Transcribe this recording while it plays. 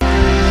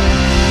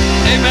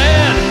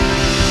Amen.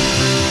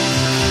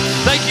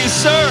 Thank you,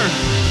 sir.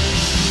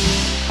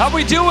 How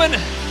we doing?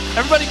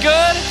 Everybody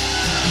good?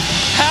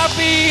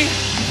 Happy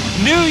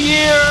New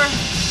Year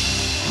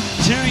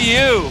to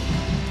you.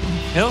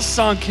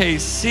 Hillsong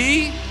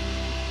KC.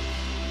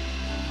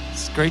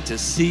 It's great to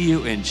see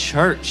you in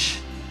church.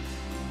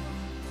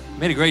 You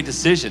made a great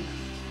decision.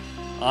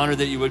 Honored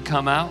that you would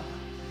come out.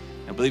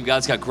 I believe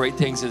God's got great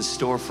things in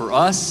store for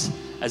us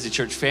as a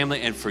church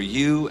family and for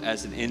you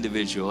as an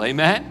individual.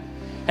 Amen?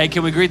 Hey,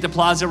 can we greet the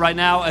plaza right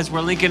now as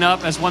we're linking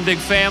up as one big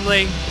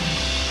family?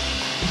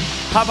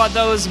 How about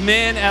those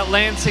men at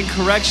Lansing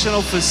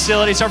Correctional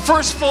Facility? It's our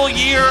first full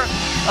year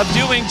of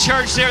doing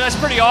church there. That's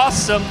pretty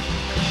awesome.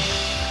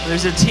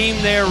 There's a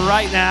team there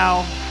right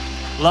now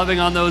loving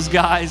on those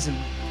guys and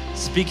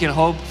speaking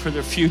hope for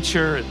their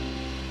future. And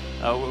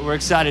we're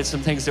excited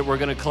some things that we're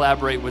going to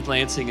collaborate with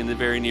Lansing in the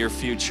very near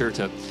future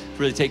to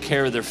really take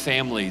care of their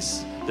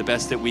families the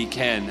best that we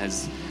can,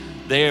 as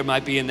they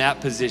might be in that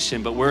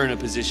position, but we're in a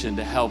position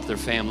to help their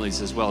families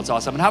as well. It's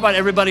awesome. And how about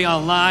everybody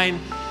online?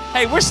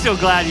 Hey, we're still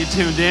glad you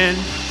tuned in.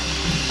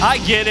 I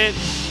get it.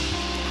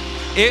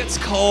 It's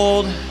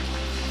cold.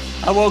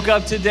 I woke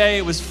up today,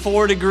 it was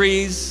 4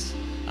 degrees.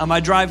 On my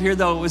drive here,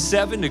 though, it was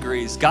 7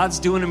 degrees. God's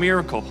doing a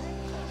miracle.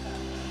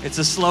 It's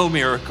a slow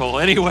miracle.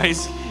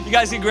 Anyways, you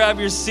guys can grab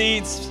your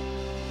seats.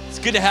 It's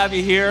good to have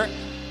you here.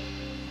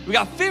 We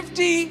got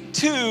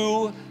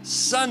 52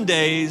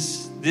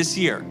 Sundays this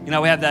year. You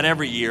know, we have that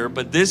every year,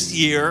 but this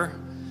year,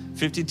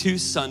 52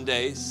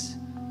 Sundays.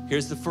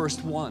 Here's the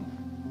first one.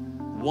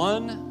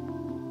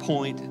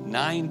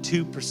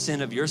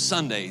 1.92% of your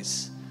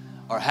Sundays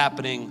are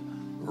happening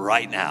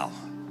right now.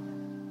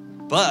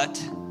 But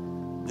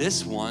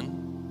this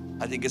one,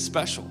 I think, is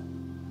special.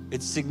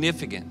 It's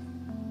significant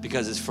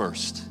because it's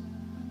first.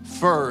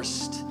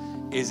 First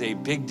is a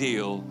big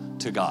deal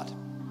to God.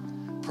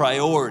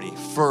 Priority,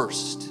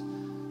 first.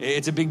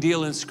 It's a big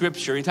deal in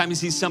Scripture. Anytime you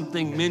see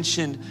something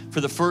mentioned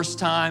for the first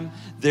time,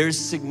 there's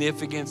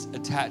significance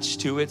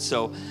attached to it.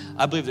 So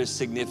I believe there's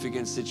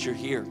significance that you're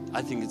here.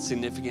 I think it's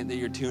significant that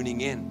you're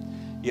tuning in.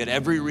 You had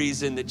every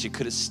reason that you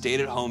could have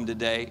stayed at home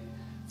today,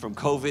 from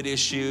COVID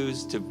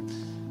issues to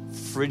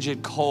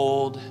frigid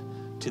cold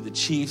to the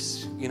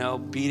Chiefs,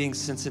 beating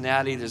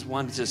Cincinnati. There's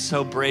one just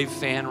so brave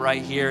fan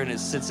right here in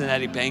his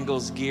Cincinnati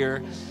Bengals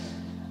gear.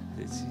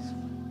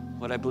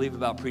 What I believe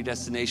about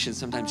predestination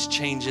sometimes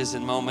changes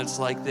in moments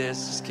like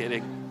this. Just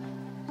kidding.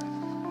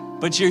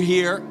 But you're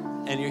here,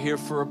 and you're here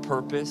for a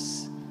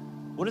purpose.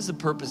 What is the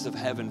purpose of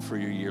heaven for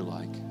your year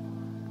like?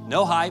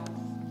 No hype,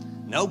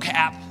 no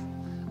cap.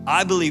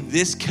 I believe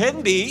this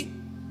can be,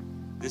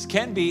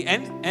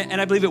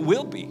 and I believe it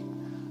will be,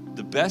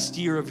 the best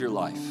year of your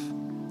life.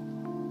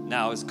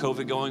 Now, is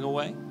COVID going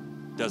away?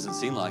 Doesn't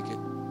seem like it.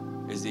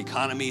 Is the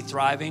economy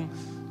thriving?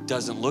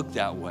 Doesn't look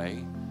that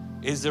way.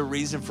 Is there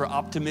reason for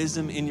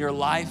optimism in your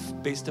life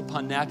based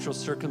upon natural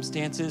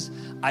circumstances?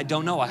 I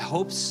don't know. I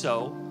hope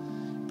so.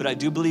 But I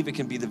do believe it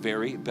can be the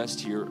very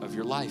best year of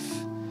your life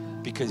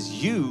because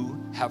you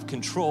have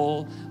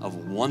control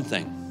of one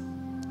thing.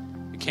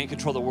 We can't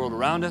control the world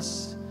around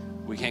us.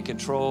 We can't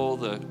control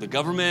the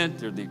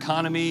government or the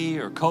economy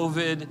or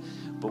COVID,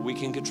 but we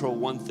can control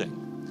one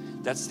thing.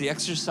 That's the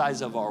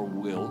exercise of our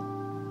will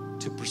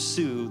to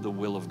pursue the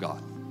will of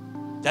God.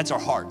 That's our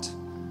heart.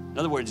 In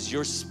other words,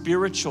 your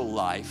spiritual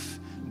life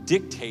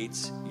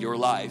dictates your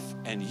life,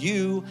 and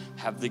you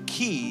have the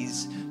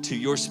keys to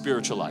your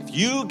spiritual life.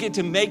 You get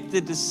to make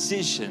the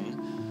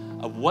decision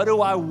of what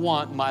do I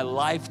want my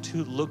life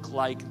to look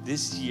like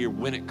this year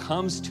when it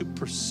comes to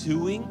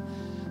pursuing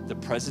the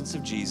presence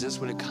of Jesus,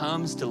 when it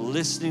comes to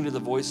listening to the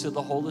voice of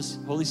the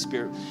Holy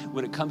Spirit,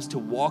 when it comes to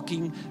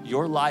walking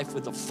your life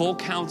with the full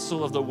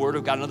counsel of the Word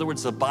of God. In other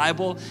words, the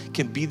Bible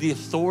can be the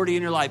authority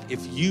in your life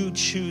if you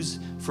choose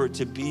for it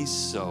to be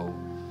so.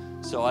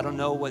 So I don't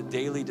know what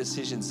daily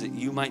decisions that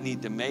you might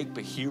need to make,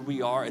 but here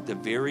we are at the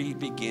very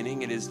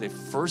beginning. It is the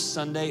first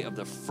Sunday of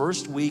the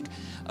first week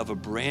of a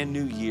brand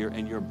new year,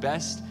 and your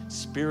best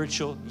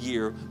spiritual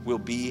year will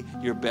be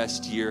your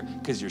best year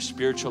because your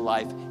spiritual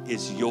life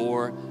is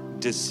your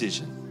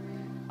decision.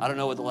 I don't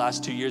know what the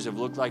last 2 years have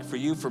looked like for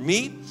you. For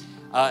me,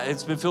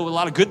 it's been filled with a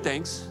lot of good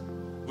things.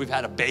 We've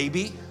had a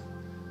baby.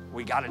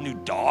 We got a new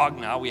dog.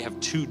 Now we have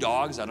 2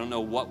 dogs. I don't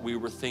know what we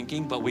were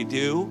thinking, but we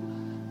do.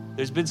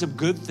 There's been some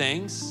good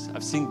things.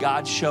 I've seen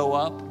God show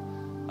up.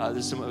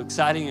 There's some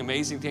exciting,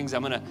 amazing things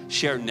I'm going to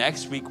share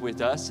next week with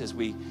us as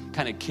we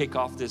kind of kick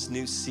off this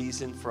new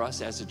season for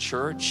us as a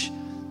church.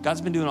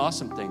 God's been doing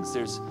awesome things.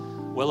 There's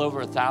well over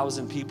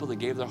 1,000 people that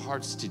gave their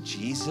hearts to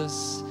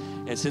Jesus.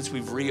 And since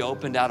we've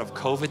reopened out of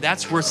COVID,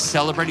 that's worth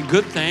celebrating.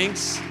 Good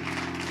things.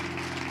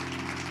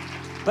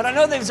 But I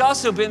know there's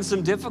also been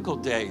some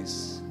difficult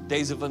days.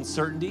 Days of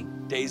uncertainty,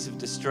 days of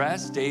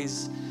distress,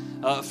 days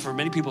for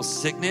many people,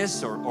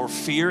 sickness or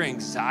fear,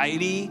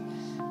 anxiety,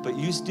 but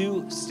you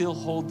do still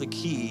hold the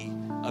key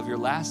of your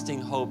lasting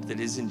hope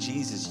that is in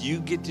Jesus. You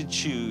get to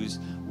choose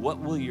what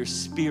will your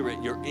spirit,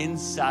 your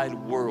inside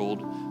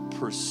world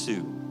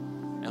pursue.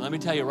 And let me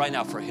tell you right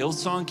now, for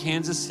Hillsong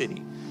Kansas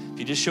City, If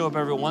you just show up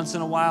every once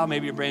in a while,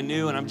 maybe you're brand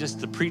new and I'm just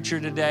the preacher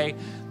today,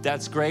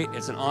 that's great.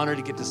 It's an honor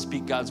to get to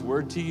speak God's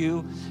word to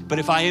you. But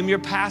if I am your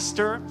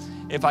pastor,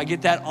 if I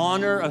get that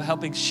honor of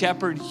helping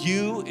shepherd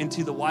you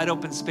into the wide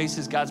open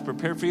spaces God's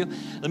prepared for you,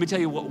 let me tell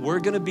you what we're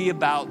going to be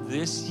about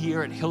this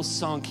year at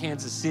Hillsong,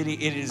 Kansas City.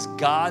 It is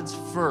God's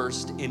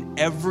first in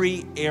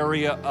every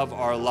area of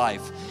our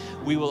life.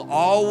 We will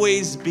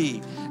always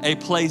be a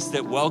place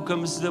that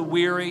welcomes the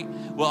weary.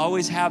 We'll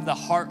always have the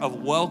heart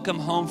of welcome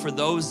home for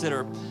those that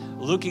are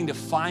looking to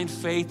find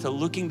faith,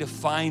 looking to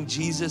find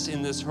Jesus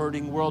in this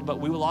hurting world. But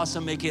we will also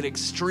make it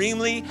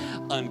extremely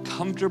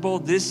uncomfortable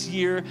this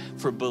year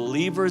for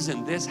believers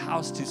in this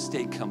house to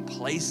stay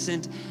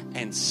complacent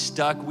and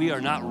stuck. We are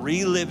not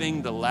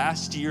reliving the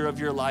last year of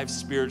your life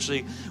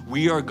spiritually.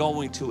 We are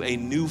going to a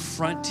new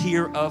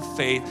frontier of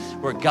faith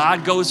where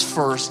God goes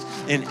first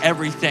in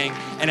everything.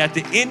 And at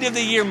the end of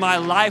the year, my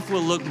life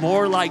will look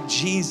more like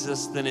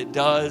Jesus than it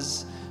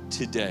does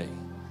today.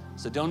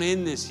 So don't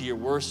end this year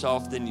worse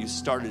off than you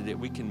started it.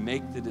 We can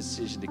make the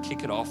decision to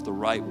kick it off the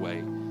right way.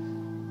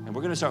 And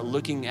we're going to start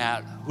looking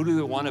at who do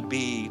we want to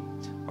be,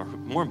 or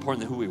more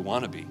important than who we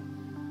want to be,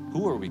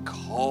 who are we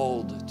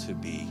called to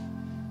be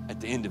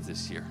at the end of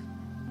this year?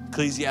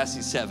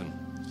 Ecclesiastes 7,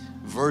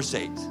 verse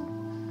 8.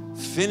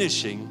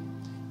 Finishing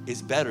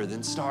is better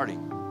than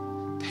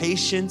starting.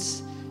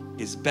 Patience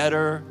is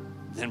better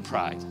than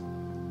pride.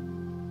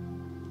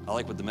 I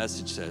like what the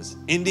Message says.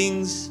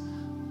 Endings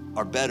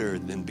are better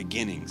than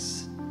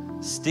beginnings.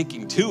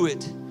 Sticking to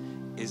it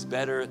is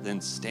better than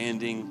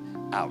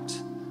standing out.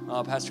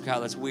 Oh, Pastor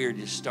Kyle, that's weird.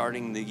 You're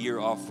starting the year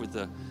off with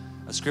a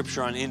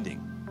scripture on ending.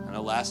 I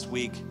know last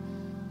week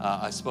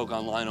I spoke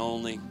online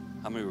only.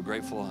 How many were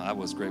grateful? I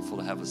was grateful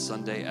to have a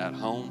Sunday at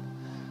home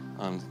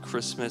on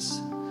Christmas,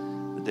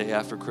 the day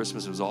after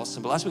Christmas. It was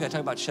awesome. But last week I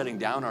talked about shutting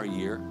down our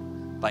year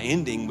by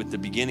ending with the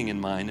beginning in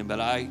mind. But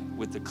I,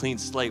 with the clean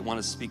slate,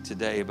 want to speak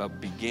today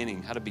about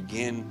beginning, how to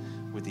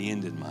begin with the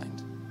end in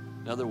mind.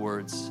 In other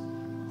words,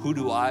 who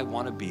do I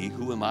want to be?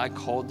 Who am I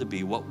called to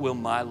be? What will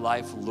my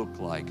life look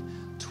like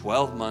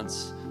 12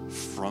 months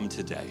from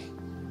today?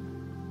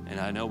 And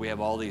I know we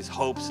have all these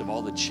hopes of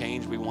all the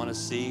change we want to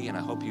see, and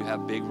I hope you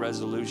have big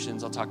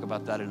resolutions. I'll talk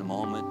about that in a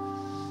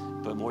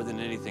moment. But more than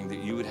anything, that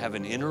you would have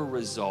an inner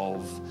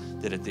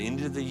resolve that at the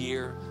end of the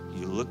year,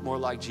 you look more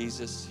like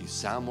Jesus, you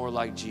sound more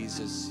like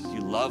Jesus,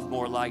 you love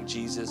more like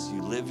Jesus,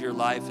 you live your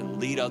life and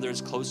lead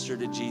others closer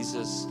to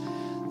Jesus,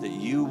 that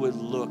you would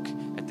look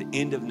at the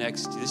end of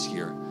this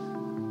year,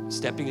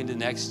 stepping into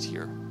next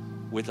year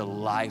with a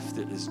life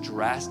that is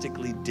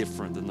drastically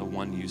different than the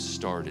one you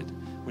started.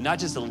 We're not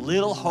just a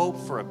little hope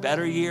for a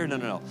better year.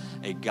 No.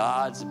 A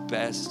God's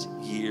best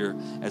year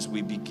as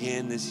we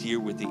begin this year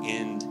with the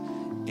end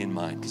in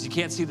mind. Because you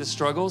can't see the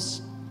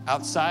struggles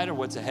outside or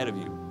what's ahead of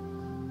you.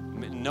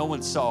 No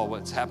one saw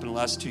what's happened the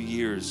last 2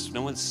 years.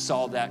 No one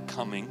saw that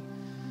coming.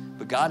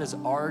 But God has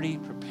already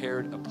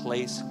prepared a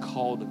place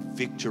called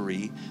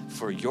victory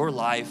for your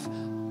life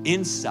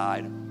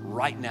inside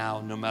right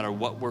now, no matter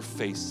what we're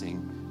facing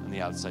on the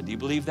outside. Do you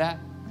believe that?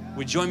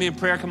 Would you join me in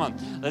prayer? Come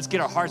on. Let's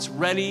get our hearts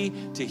ready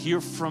to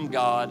hear from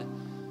God,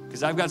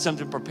 because I've got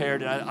something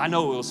prepared, and I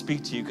know it will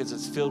speak to you because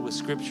it's filled with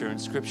Scripture, and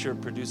Scripture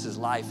produces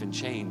life and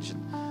change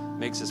and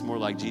makes us more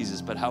like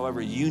Jesus. But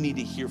however, you need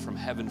to hear from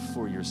heaven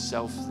for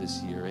yourself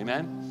this year.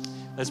 Amen?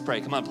 Let's pray.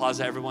 Come on,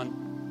 Plaza,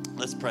 everyone.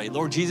 Let's pray.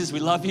 Lord Jesus, we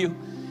love you.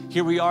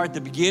 Here we are at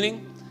the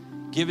beginning,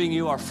 giving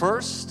you our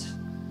first,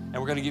 and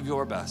we're going to give you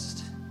our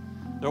best.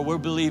 Lord, we're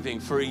believing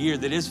for a year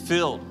that is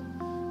filled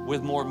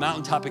with more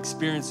mountaintop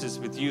experiences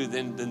with you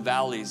than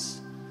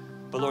valleys.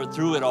 But Lord,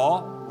 through it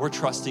all, we're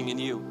trusting in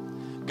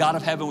you. God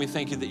of heaven, we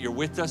thank you that you're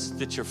with us,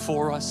 that you're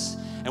for us.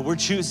 And we're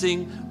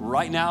choosing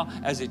right now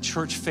as a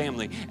church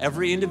family,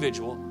 every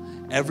individual,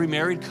 every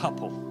married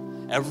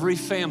couple, every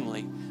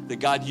family, that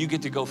God, you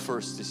get to go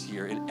first this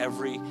year in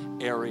every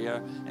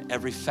area,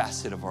 every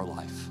facet of our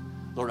life.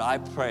 Lord, I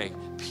pray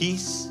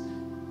peace,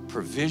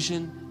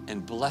 provision,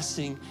 and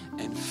blessing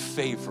and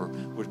favor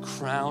would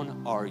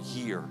crown our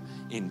year.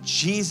 In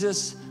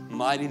Jesus'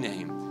 mighty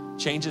name.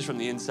 Change us from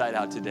the inside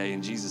out today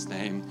in Jesus'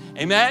 name.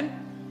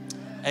 Amen?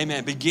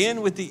 Amen.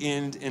 Begin with the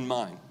end in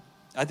mind.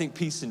 I think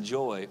peace and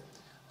joy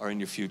are in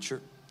your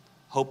future.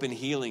 Hope and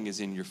healing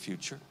is in your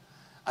future.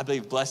 I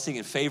believe blessing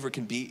and favor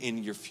can be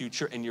in your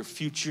future, and your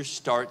future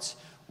starts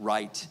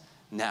right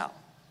now.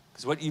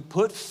 Because what you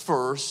put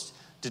first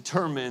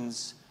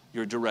determines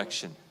your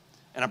direction.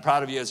 And I'm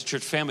proud of you as a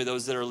church family,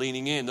 those that are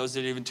leaning in, those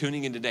that are even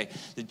tuning in today,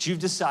 that you've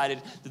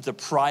decided that the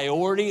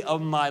priority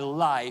of my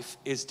life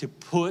is to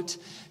put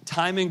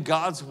time in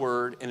God's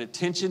word and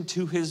attention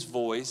to his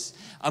voice.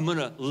 I'm going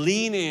to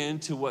lean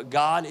into what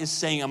God is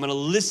saying. I'm going to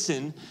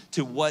listen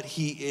to what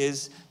he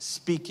is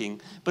speaking.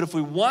 But if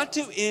we want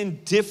to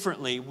end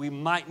differently, we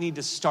might need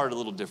to start a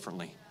little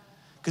differently.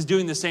 Because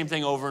doing the same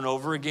thing over and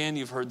over again,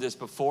 you've heard this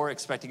before,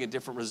 expecting a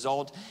different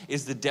result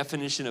is the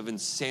definition of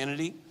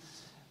insanity.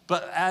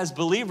 But as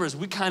believers,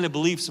 we kind of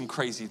believe some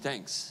crazy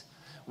things.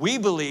 We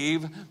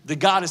believe that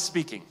God is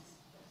speaking.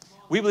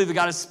 We believe that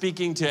God is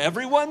speaking to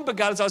everyone, but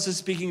God is also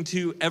speaking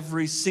to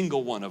every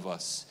single one of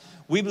us.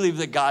 We believe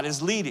that God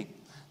is leading,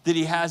 that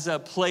he has a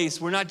place.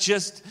 We're not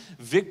just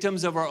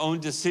victims of our own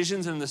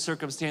decisions and the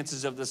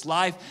circumstances of this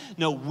life.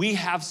 No, we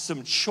have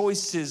some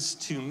choices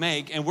to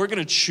make, and we're going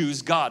to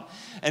choose God.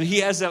 And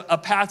he has a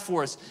path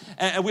for us.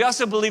 And we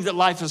also believe that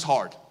life is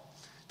hard,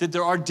 that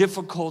there are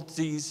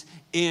difficulties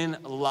in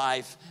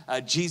life.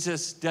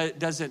 Jesus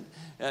doesn't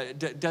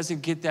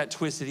get that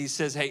twisted. He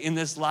says, hey, in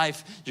this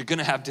life, you're going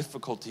to have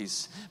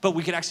difficulties. But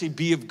we can actually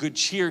be of good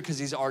cheer because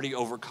he's already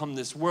overcome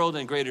this world,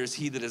 and greater is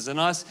he that is in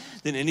us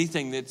than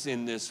anything that's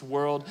in this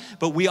world.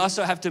 But we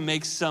also have to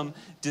make some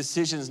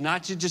decisions,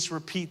 not to just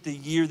repeat the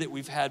year that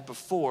we've had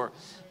before,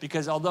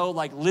 because although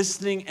like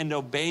listening and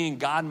obeying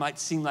God might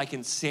seem like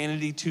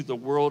insanity to the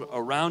world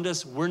around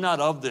us, we're not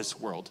of this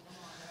world.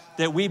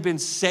 That we've been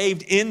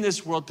saved in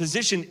this world,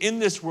 positioned in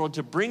this world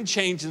to bring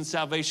change and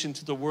salvation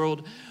to the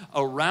world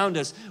around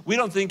us. We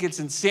don't think it's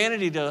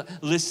insanity to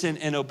listen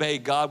and obey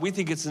God. We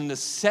think it's a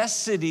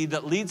necessity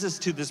that leads us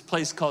to this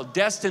place called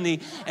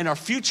destiny, and our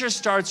future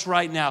starts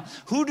right now.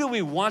 Who do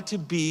we want to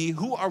be?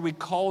 Who are we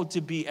called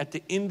to be at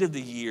the end of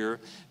the year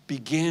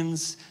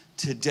begins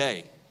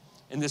today.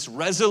 In this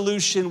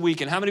resolution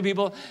week. And how many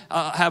people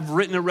have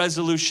written a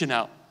resolution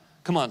out?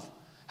 Come on.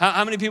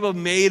 How many people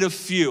have made a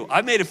few?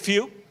 I've made a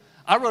few.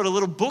 I wrote a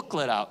little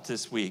booklet out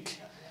this week.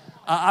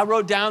 I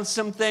wrote down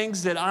some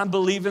things that I'm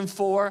believing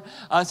for,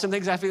 some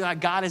things I feel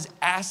like God is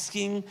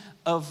asking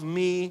of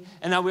me.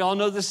 And now we all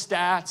know the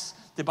stats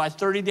that by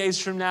 30 days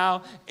from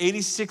now,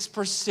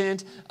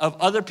 86%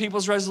 of other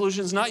people's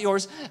resolutions, not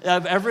yours,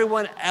 of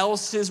everyone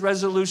else's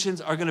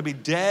resolutions are going to be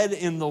dead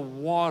in the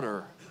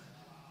water.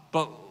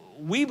 But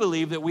we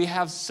believe that we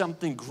have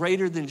something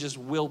greater than just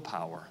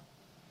willpower.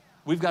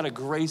 We've got a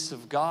grace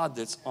of God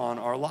that's on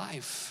our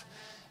life.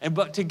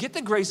 But to get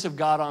the grace of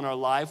God on our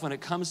life, when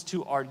it comes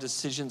to our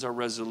decisions, our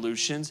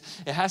resolutions,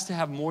 it has to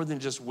have more than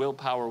just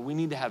willpower. We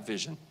need to have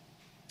vision.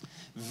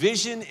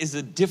 Vision is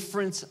a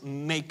difference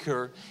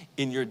maker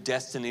in your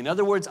destiny. In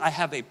other words, I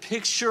have a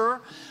picture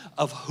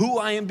of who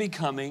I am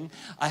becoming.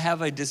 I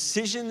have a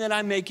decision that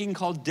I'm making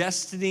called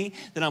destiny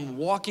that I'm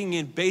walking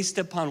in based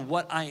upon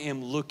what I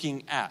am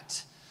looking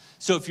at.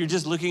 So if you're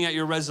just looking at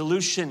your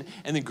resolution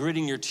and then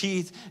gritting your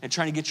teeth and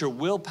trying to get your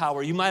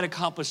willpower, you might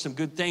accomplish some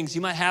good things.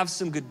 You might have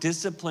some good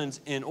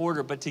disciplines in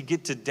order, but to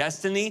get to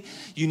destiny,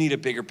 you need a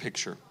bigger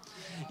picture.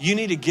 You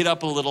need to get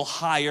up a little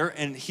higher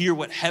and hear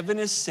what heaven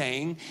is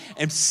saying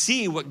and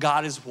see what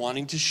God is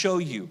wanting to show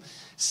you.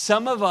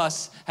 Some of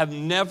us have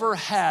never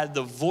had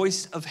the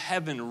voice of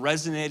heaven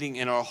resonating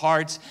in our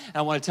hearts. And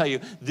I want to tell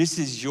you, this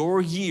is your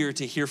year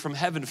to hear from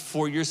heaven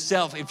for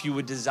yourself if you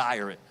would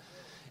desire it.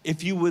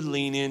 If you would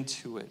lean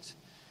into it.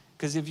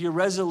 Because if your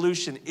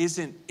resolution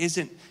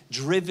isn't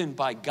driven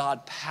by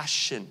God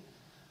passion,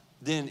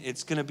 then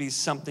it's going to be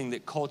something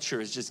that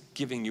culture is just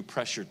giving you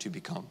pressure to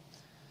become.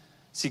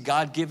 See,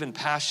 God-given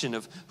passion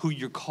of who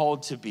you're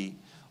called to be.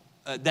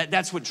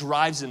 That's what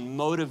drives and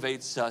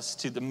motivates us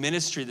to the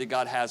ministry that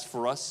God has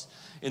for us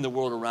in the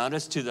world around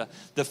us, to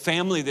the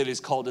family that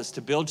He's called us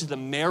to build, to the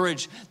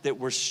marriage that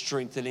we're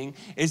strengthening,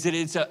 is that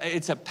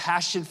it's a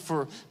passion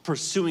for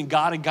pursuing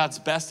God and God's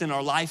best in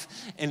our life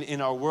and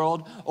in our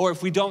world. Or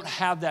if we don't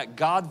have that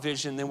God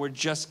vision, then we're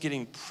just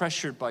getting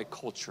pressured by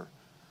culture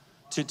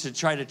to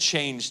try to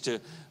change, to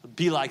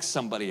be like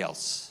somebody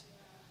else.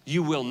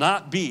 You will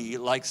not be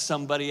like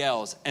somebody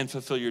else and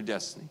fulfill your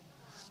destiny.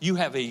 You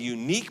have a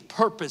unique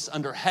purpose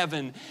under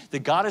heaven that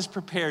God has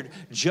prepared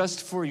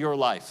just for your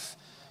life.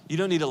 You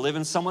don't need to live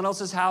in someone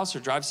else's house or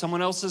drive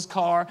someone else's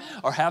car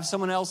or have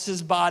someone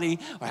else's body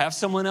or have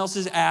someone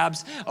else's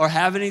abs or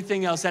have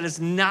anything else. That is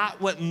not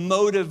what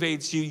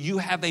motivates you. You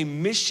have a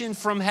mission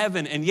from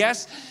heaven. And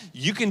yes,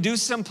 you can do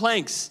some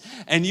planks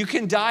and you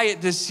can diet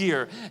this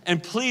year.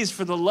 And please,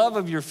 for the love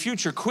of your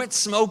future, quit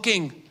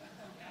smoking.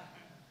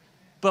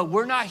 But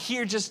we're not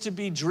here just to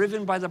be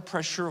driven by the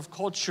pressure of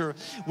culture.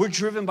 We're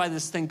driven by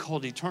this thing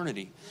called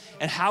eternity.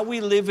 And how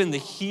we live in the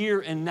here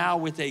and now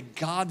with a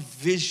God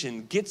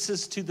vision gets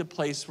us to the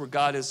place where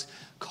God has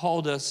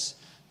called us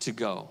to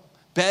go.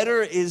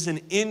 Better is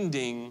an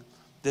ending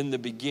than the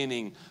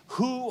beginning.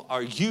 Who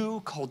are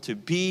you called to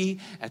be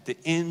at the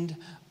end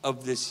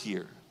of this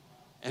year?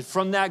 And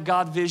from that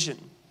God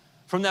vision,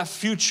 from that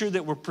future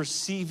that we're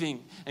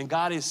perceiving and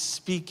God is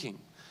speaking,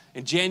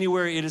 in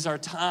January, it is our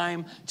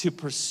time to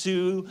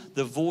pursue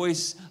the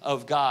voice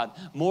of God.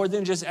 More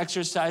than just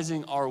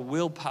exercising our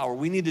willpower,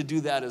 we need to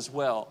do that as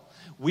well.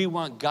 We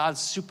want God's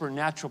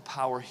supernatural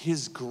power,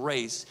 His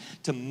grace,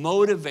 to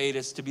motivate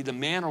us to be the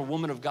man or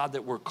woman of God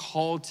that we're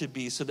called to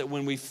be, so that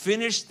when we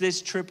finish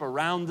this trip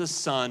around the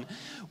sun,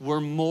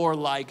 we're more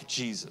like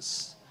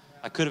Jesus.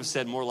 I could have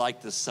said more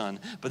like the sun,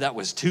 but that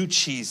was too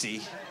cheesy,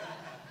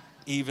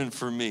 even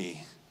for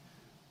me.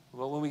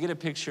 Well, when we get a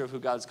picture of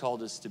who God's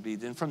called us to be,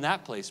 then from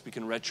that place we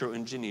can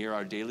retro-engineer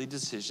our daily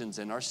decisions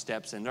and our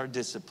steps and our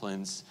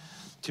disciplines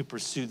to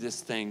pursue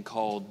this thing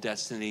called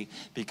destiny,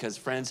 because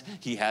friends,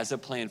 he has a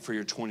plan for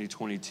your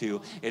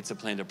 2022. It's a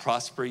plan to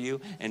prosper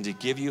you and to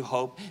give you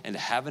hope and to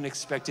have an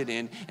expected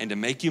end and to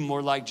make you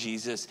more like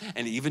Jesus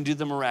and to even do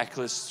the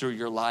miraculous through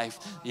your life.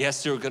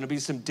 Yes, there are going to be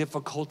some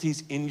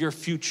difficulties in your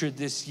future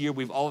this year.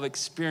 We've all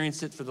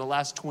experienced it for the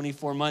last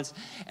 24 months,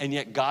 and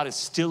yet God is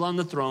still on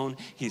the throne.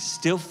 He's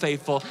still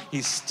faithful.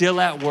 He's still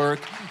at work,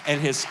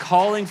 and his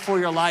calling for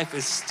your life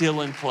is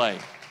still in play.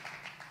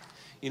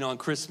 You know, on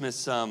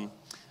Christmas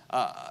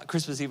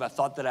Eve, I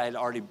thought that I had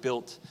already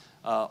built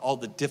all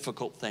the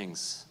difficult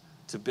things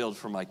to build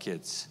for my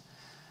kids.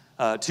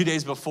 2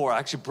 days before, I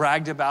actually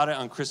bragged about it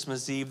on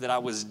Christmas Eve that I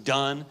was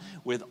done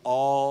with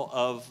all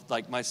of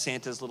like my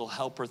Santa's little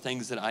helper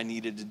things that I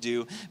needed to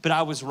do. But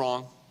I was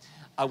wrong.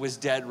 I was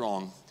dead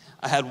wrong.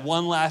 I had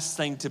one last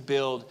thing to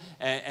build,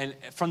 and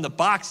from the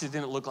box, it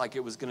didn't look like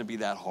it was going to be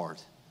that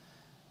hard.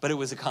 But it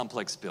was a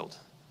complex build.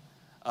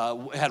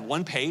 It had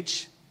one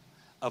page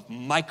of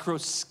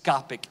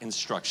microscopic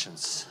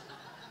instructions.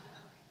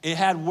 It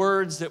had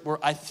words that were,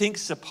 I think,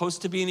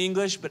 supposed to be in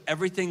English, but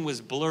everything was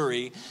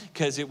blurry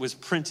because it was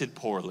printed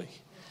poorly.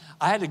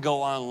 I had to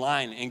go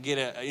online and get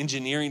an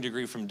engineering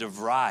degree from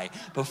DeVry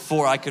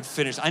before I could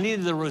finish. I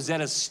needed the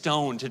Rosetta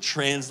Stone to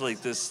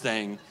translate this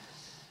thing.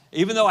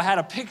 Even though I had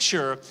a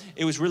picture,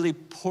 it was really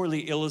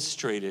poorly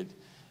illustrated.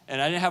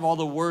 And I didn't have all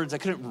the words. I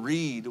couldn't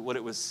read what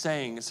it was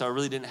saying, so I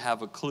really didn't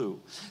have a clue.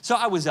 So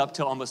I was up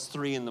till almost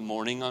 3 a.m.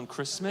 on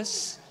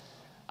Christmas.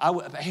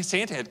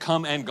 Santa had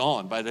come and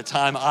gone by the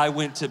time I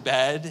went to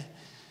bed.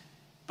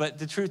 But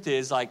the truth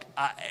is,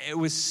 it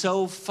was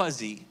so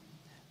fuzzy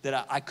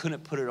that I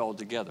couldn't put it all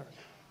together,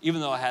 even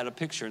though I had a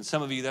picture. And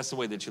some of you, that's the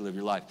way that you live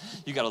your life.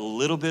 You got a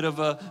little bit of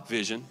a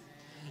vision.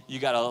 You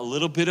got a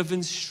little bit of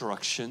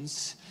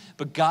instructions.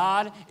 But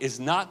God is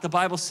not, the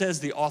Bible says,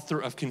 the author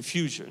of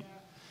confusion.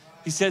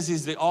 He says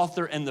he's the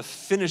author and the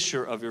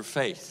finisher of your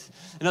faith.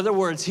 In other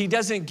words, he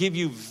doesn't give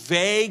you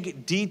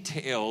vague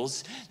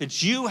details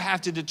that you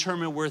have to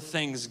determine where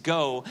things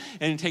go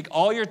and take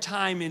all your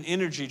time and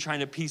energy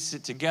trying to piece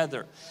it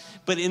together.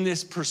 But in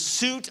this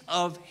pursuit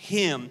of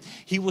him,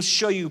 he will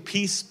show you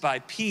piece by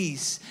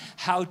piece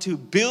how to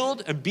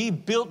build and be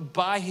built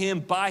by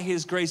him, by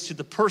his grace, to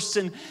the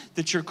person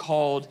that you're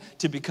called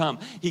to become.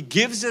 He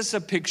gives us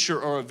a picture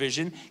or a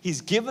vision.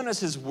 He's given us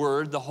his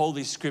word, the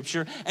Holy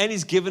Scripture, and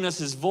he's given us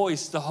his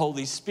voice, the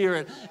Holy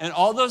Spirit. And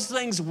all those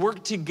things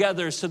work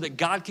together so that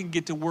God can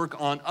get to work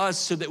on us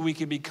so that we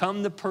can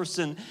become the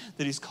person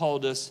that he's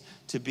called us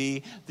to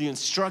be. The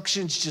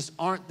instructions just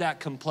aren't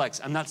that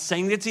complex. I'm not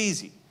saying it's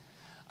easy.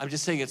 I'm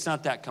just saying it's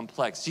not that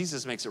complex.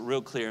 Jesus makes it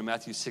real clear in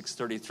Matthew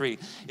 6:33.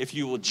 If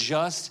you will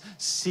just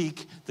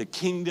seek the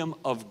kingdom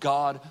of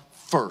God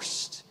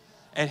first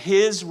and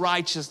his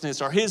righteousness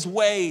or his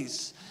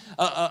ways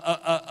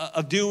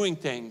of doing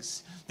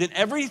things, then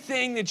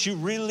everything that you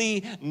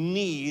really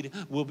need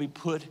will be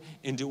put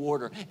into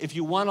order. If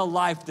you want a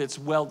life that's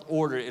well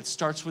ordered, it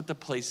starts with the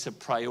place of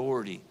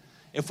priority.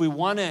 If we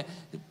want to,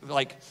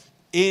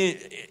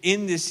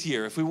 in this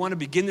year, if we want to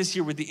begin this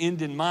year with the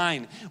end in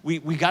mind, we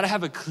got to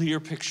have a clear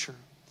picture.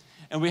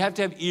 And we have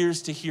to have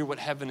ears to hear what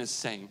heaven is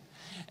saying.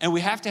 And we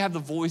have to have the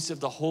voice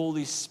of the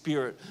Holy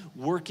Spirit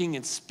working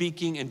and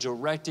speaking and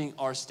directing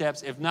our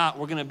steps. If not,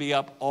 we're going to be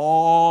up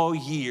all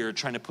year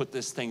trying to put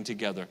this thing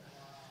together.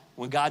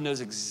 When God knows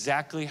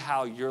exactly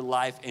how your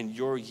life and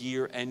your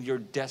year and your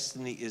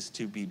destiny is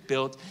to be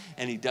built,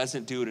 and he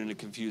doesn't do it in a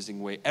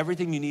confusing way.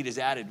 Everything you need is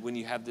added when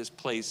you have this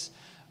place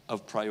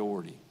of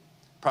priority.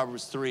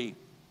 Proverbs 3,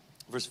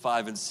 verse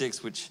 5 and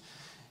 6, which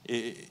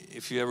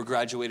if you ever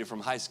graduated from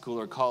high school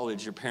or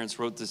college, your parents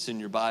wrote this in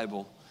your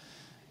Bible.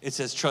 It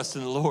says, trust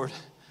in the Lord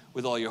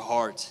with all your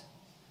heart.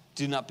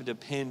 Do not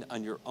depend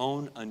on your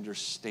own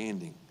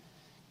understanding.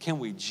 Can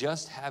we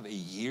just have a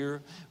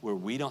year where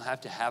we don't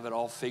have to have it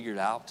all figured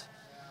out,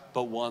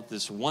 but want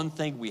this one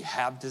thing we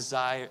have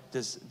decided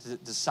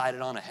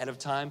on ahead of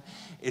time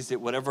is that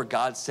whatever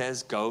God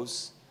says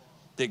goes?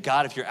 That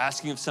God, if you're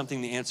asking him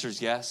something, the answer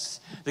is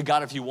yes. That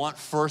God, if you want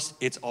first,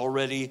 it's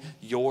already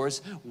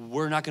yours.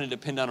 We're not going to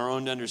depend on our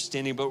own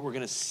understanding, but we're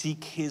going to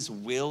seek his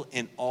will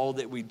in all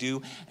that we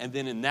do. And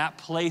then in that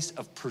place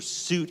of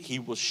pursuit, he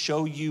will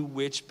show you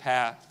which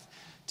path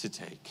to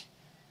take.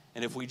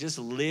 And if we just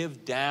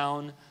live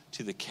down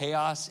to the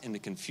chaos and the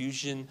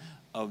confusion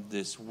of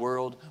this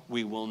world,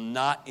 we will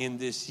not end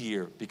this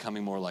year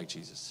becoming more like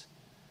Jesus.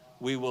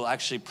 We will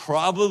actually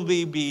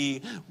probably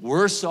be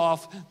worse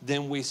off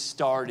than we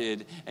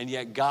started. And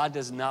yet God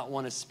does not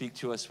want to speak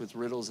to us with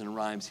riddles and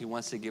rhymes. He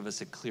wants to give us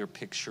a clear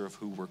picture of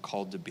who we're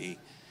called to be.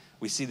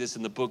 We see this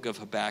in the book of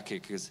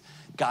Habakkuk because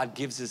God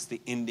gives us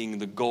the ending,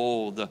 the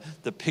goal,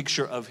 the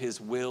picture of his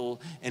will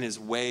and his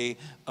way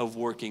of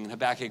working. In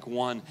Habakkuk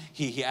 1,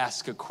 he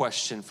asks a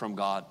question from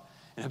God.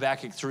 In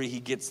Habakkuk 3, he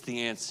gets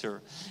the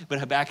answer. But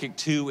Habakkuk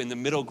 2, in the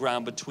middle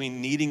ground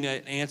between needing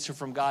an answer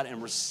from God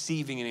and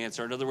receiving an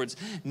answer. In other words,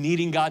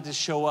 needing God to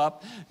show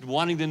up,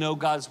 wanting to know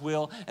God's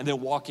will, and then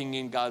walking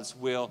in God's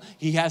will.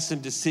 He has some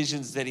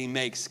decisions that he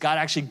makes. God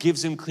actually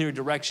gives him clear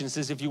direction. He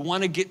says, if you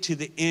want to get to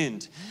the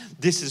end,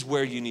 this is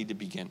where you need to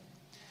begin.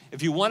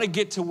 if you want to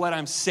get to what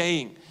I'm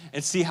saying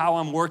and see how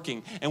I'm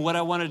working and what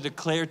I want to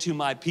declare to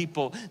my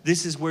people,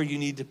 this is where you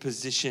need to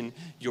position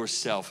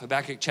yourself.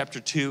 Habakkuk chapter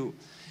 2,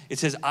 it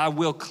says, I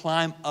will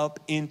climb up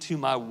into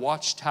my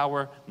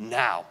watchtower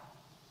now.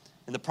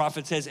 And the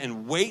prophet says,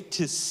 and wait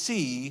to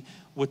see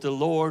what the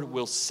Lord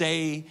will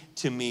say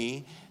to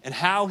me and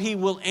how he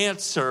will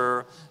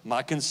answer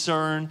my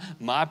concern,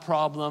 my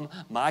problem,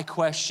 my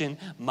question,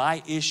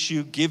 my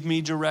issue, give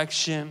me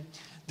direction.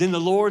 Then the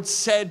Lord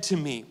said to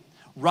me,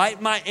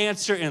 write my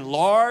answer in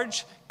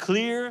large,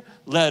 clear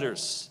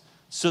letters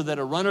so that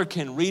a runner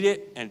can read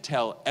it and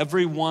tell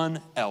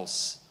everyone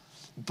else.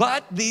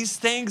 But these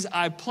things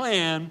I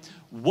plan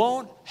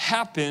won't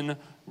happen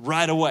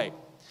right away.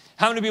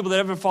 How many people that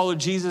ever followed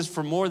Jesus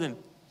for more than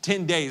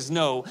 10 days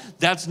know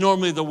that's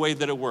normally the way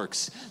that it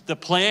works? The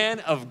plan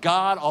of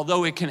God,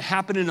 although it can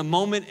happen in a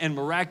moment and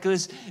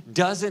miraculous,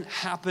 doesn't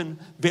happen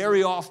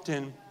very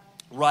often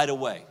right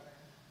away.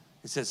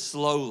 It says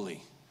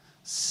slowly,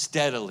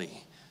 steadily,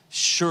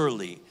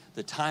 surely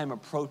the time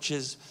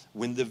approaches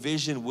when the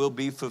vision will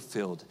be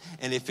fulfilled.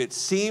 And if it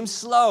seems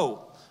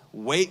slow,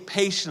 wait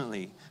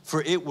patiently,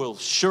 for it will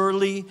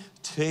surely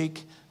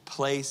take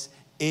place.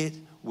 It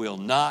will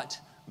not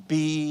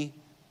be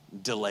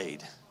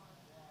delayed.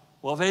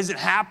 Well, if it isn't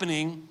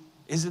happening,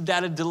 isn't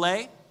that a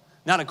delay?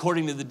 Not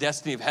according to the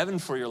destiny of heaven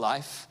for your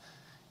life.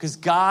 Because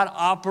God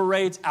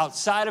operates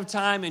outside of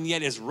time and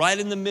yet is right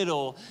in the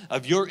middle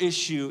of your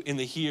issue in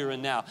the here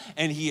and now.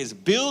 And he is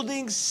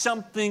building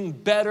something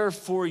better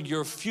for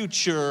your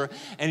future.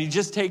 And he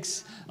just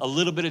takes a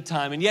little bit of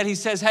time. And yet he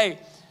says, hey,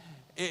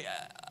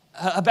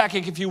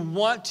 Habakkuk, if you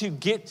want to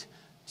get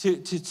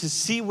to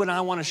see what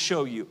I want to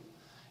show you,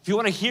 if you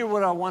want to hear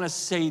what I want to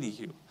say to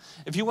you,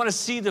 if you want to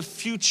see the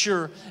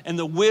future and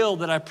the will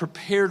that I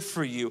prepared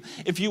for you,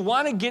 if you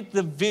want to get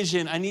the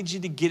vision, I need you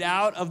to get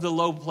out of the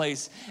low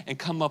place and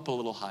come up a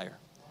little higher.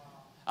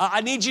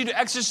 I need you to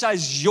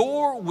exercise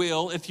your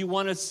will if you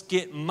want to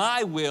get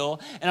my will,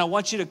 and I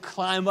want you to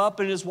climb up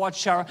in his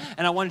watchtower,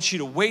 and I want you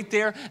to wait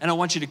there, and I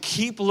want you to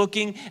keep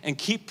looking and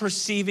keep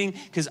perceiving,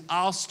 because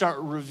I'll start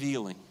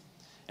revealing.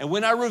 And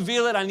when I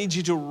reveal it, I need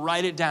you to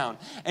write it down.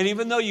 And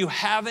even though you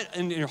have it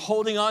and you're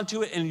holding on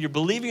to it and you're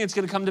believing it's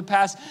going to come to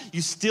pass,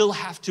 you still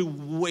have to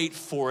wait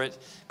for it,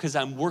 because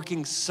I'm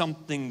working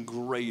something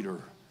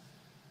greater.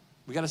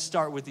 We got to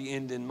start with the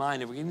end in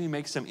mind. If we're going to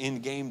make some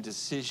in-game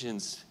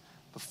decisions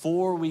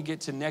before we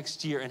get to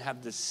next year and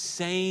have the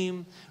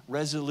same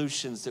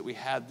resolutions that we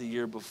had the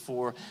year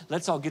before,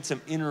 let's all get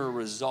some inner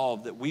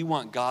resolve that we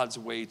want God's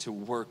way to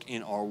work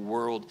in our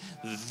world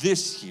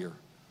this year.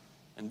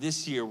 And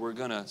this year, we're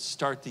going to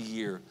start the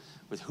year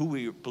with who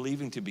we are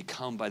believing to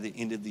become by the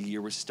end of the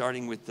year. We're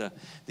starting with the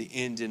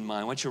end in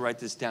mind. I want you to write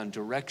this down.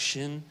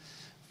 Direction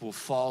will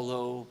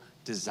follow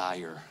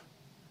desire.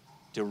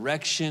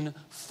 Direction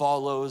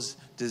follows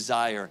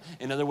desire.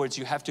 In other words,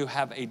 you have to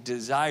have a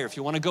desire. If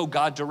you want to go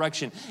God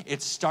direction,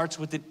 it starts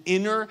with an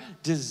inner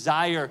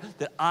desire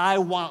that I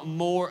want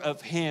more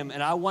of him,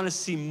 and I want to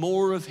see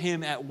more of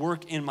him at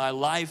work in my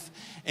life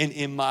and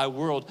in my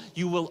world.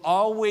 You will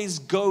always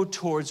go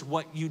towards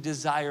what you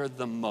desire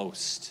the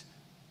most.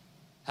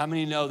 How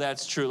many know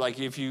that's true? Like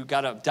if you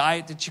got a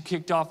diet that you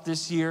kicked off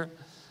this year,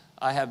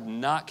 I have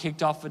not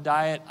kicked off a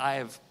diet. I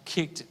have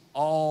kicked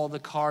all the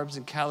carbs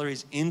and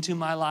calories into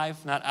my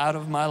life, not out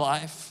of my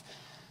life.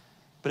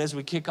 But as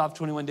we kick off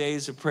 21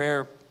 days of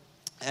prayer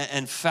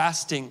and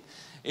fasting,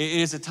 it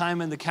is a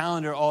time in the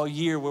calendar all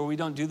year where we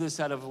don't do this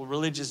out of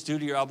religious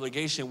duty or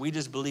obligation. We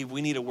just believe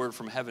we need a word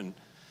from heaven,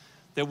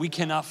 that we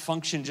cannot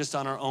function just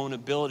on our own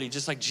ability.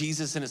 Just like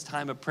Jesus in his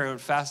time of prayer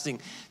and fasting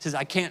says,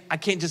 I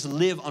can't just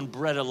live on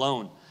bread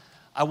alone.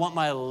 I want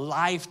my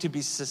life to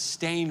be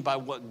sustained by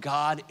what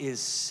God is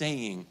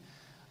saying.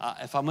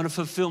 If I'm going to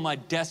fulfill my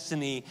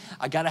destiny,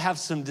 I got to have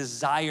some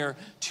desire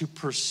to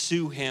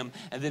pursue him.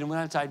 And then when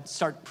I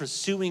start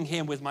pursuing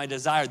him with my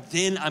desire,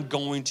 then I'm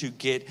going to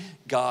get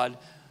God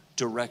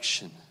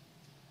direction.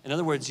 In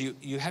other words,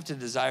 you have to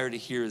desire to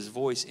hear his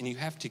voice, and you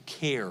have to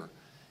care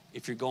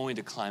if you're going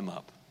to climb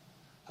up.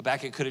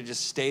 Habakkuk could have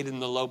just stayed in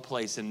the low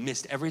place and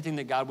missed everything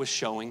that God was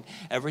showing,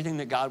 everything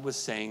that God was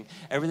saying,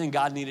 everything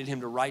God needed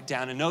him to write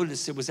down. And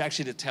notice it was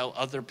actually to tell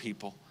other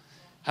people.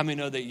 How many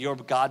know that your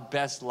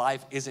God-best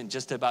life isn't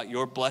just about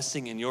your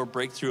blessing and your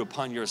breakthrough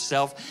upon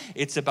yourself?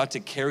 It's about to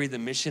carry the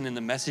mission and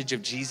the message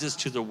of Jesus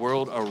to the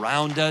world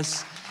around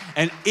us.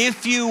 And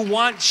if you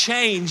want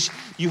change,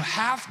 you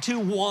have to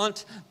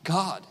want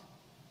God.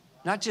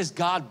 Not just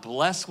God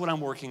bless what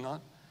I'm working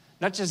on.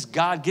 Not just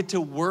God get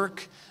to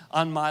work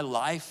on my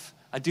life.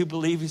 I do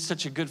believe he's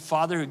such a good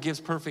father who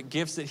gives perfect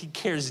gifts, that he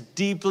cares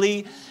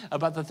deeply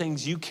about the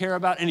things you care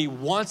about, and he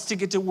wants to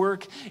get to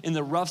work in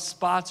the rough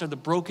spots or the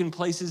broken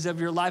places of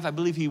your life. I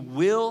believe he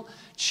will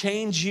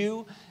change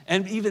you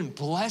and even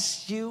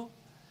bless you,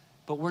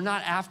 but we're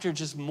not after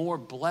just more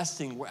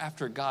blessing. We're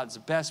after God's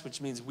best,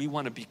 which means we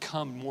want to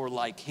become more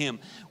like him.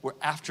 We're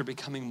after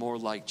becoming more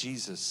like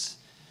Jesus.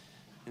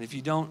 And if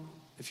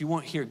you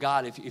won't hear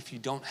God, if you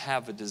don't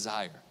have a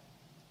desire,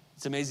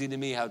 it's amazing to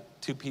me how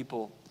two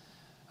people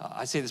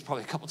I say this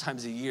probably a couple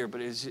times a year,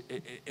 but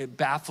it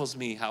baffles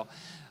me how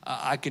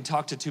I could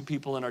talk to two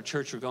people in our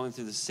church who are going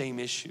through the same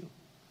issue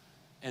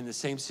and the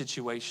same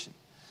situation.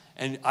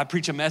 And I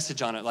preach a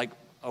message on it like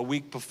a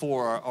week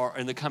before or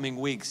in the coming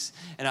weeks.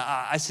 And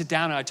I sit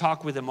down and I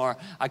talk with them or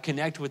I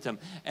connect with them.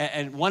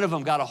 And one of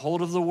them got a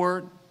hold of the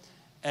word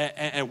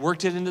and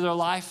worked it into their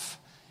life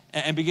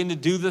and begin to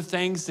do the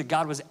things that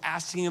God was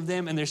asking of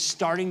them, and they're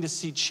starting to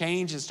see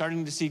change and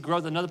starting to see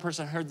growth. Another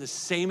person heard the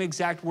same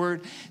exact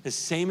word, the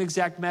same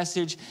exact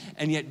message,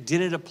 and yet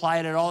didn't apply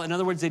it at all. In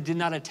other words, they did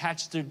not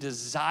attach their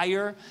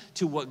desire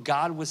to what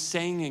God was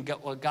saying and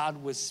what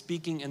God was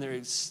speaking, and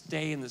they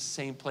stay in the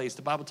same place.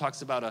 The Bible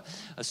talks about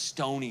a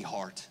stony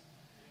heart.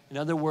 In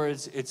other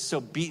words, it's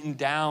so beaten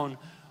down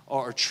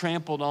or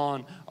trampled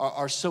on,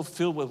 are so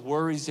filled with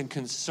worries and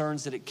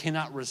concerns that it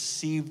cannot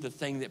receive the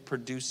thing that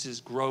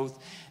produces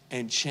growth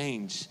and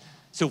change.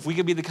 So if we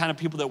could be the kind of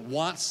people that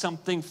want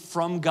something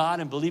from God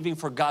and believing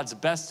for God's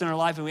best in our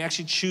life, and we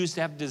actually choose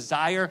to have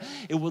desire,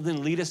 it will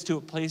then lead us to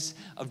a place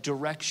of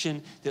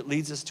direction that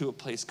leads us to a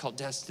place called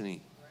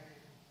destiny.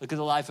 Look at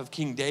the life of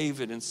King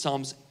David in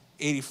Psalms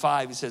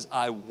 85. He says,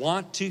 I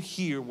want to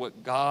hear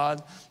what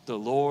God the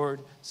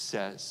Lord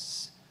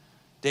says.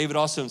 David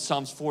also in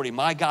Psalms 40,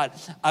 my God,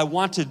 I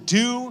want to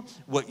do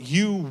what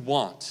you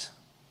want.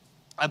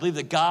 I believe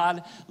that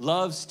God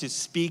loves to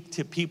speak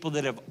to people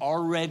that have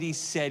already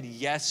said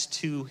yes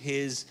to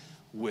his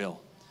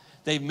will.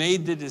 They've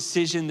made the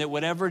decision that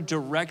whatever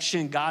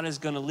direction God is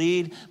going to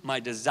lead, my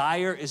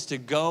desire is to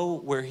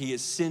go where he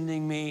is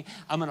sending me.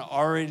 I'm going to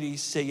already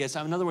say yes.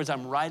 In other words,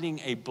 I'm writing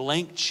a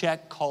blank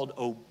check called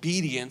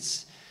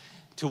obedience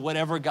to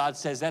whatever God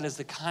says. That is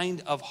the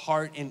kind of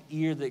heart and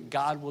ear that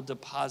God will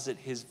deposit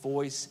his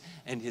voice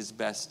and his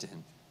best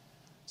in.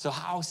 So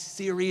how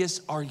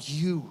serious are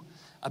you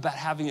about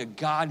having a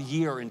God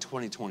year in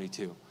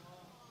 2022?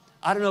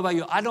 I don't know about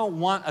you. I don't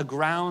want a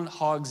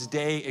Groundhog's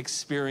Day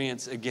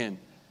experience again.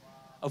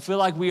 I feel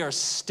like we are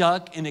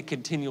stuck in a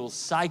continual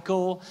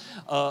cycle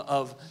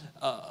of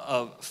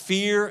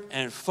fear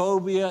and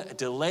phobia,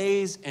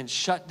 delays and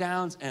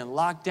shutdowns and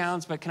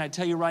lockdowns. But can I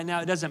tell you right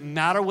now, it doesn't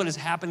matter what is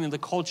happening in the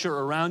culture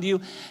around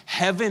you.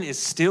 Heaven is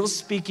still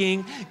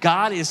speaking.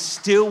 God is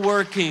still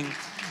working.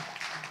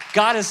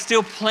 God is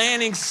still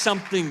planning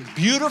something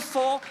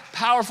beautiful,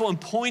 powerful, and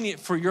poignant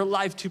for your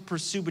life to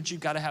pursue, but you've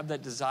got to have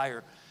that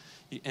desire.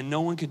 And no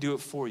one can do it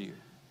for you.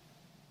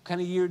 What kind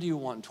of year do you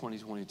want in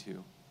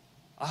 2022?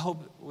 I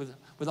hope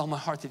with all my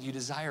heart that you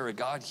desire a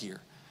God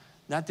year.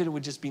 Not that it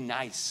would just be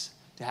nice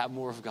to have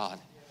more of God,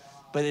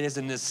 but it is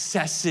a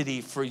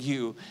necessity for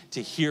you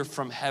to hear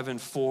from heaven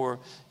for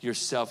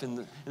yourself.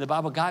 In the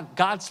Bible,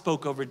 God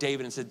spoke over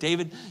David and said,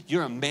 David,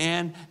 you're a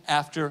man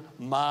after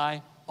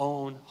my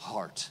own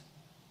heart.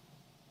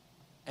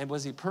 And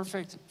was he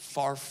perfect?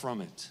 Far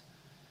from it.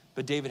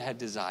 But David had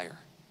desire.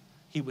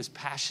 He was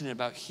passionate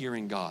about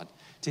hearing God.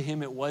 To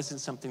him, it wasn't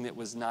something that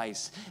was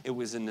nice. It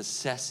was a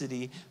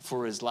necessity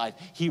for his life.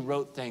 He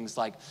wrote things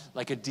like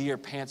a deer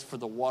pants for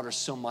the water,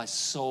 so my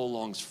soul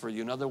longs for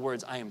you. In other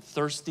words, I am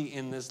thirsty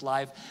in this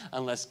life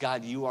unless,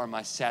 God, you are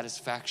my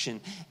satisfaction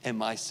and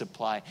my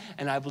supply.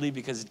 And I believe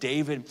because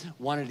David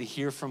wanted to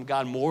hear from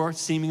God more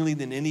seemingly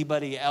than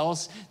anybody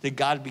else, that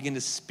God began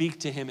to speak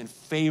to him and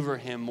favor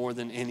him more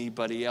than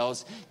anybody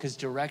else, because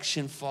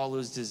direction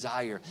follows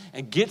desire.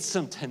 And get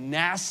some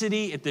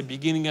tenacity at the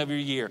beginning of your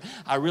year.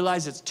 I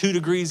realize it's 2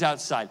 degrees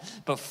outside,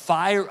 but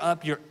fire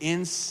up your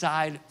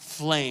inside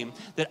flame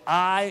that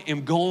I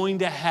am going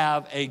to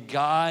have a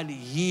God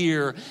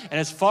year. And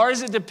as far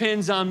as it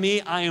depends on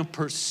me, I am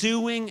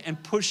pursuing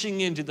and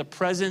pushing into the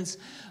presence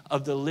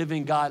of the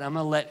living God. I'm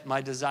going to let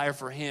my desire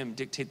for him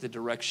dictate the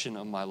direction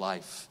of my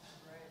life.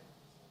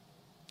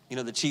 You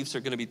know, the Chiefs are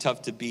going to be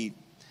tough to beat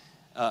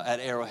at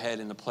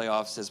Arrowhead in the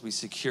playoffs as we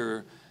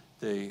secure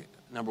the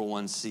number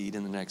 1 seed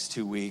in the next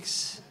 2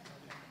 weeks.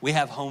 We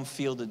have home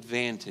field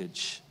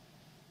advantage.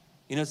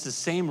 You know, it's the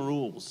same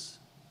rules.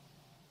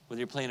 Whether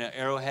you're playing at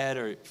Arrowhead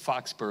or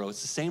Foxborough,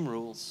 it's the same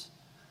rules.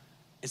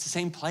 It's the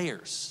same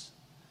players.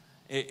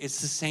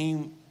 It's the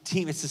same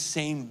team. It's the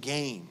same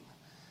game.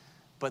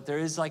 But there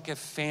is like a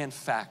fan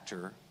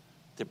factor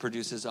that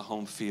produces a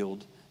home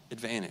field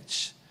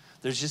advantage.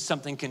 There's just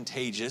something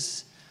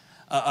contagious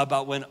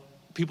about when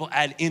people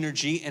add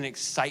energy and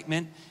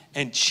excitement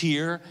and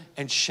cheer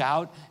and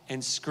shout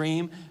and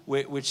scream,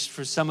 which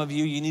for some of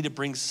you, you need to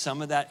bring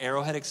some of that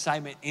Arrowhead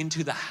excitement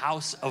into the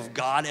house of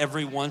God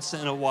every once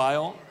in a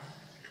while.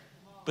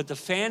 But the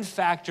fan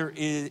factor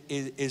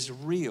is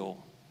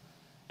real.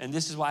 And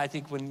this is why I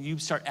think when you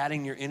start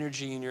adding your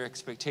energy and your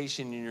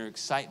expectation and your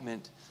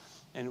excitement,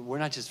 and we're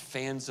not just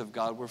fans of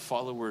God, we're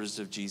followers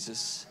of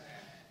Jesus.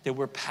 that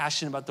we're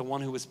passionate about the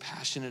one who was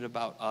passionate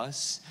about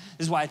us.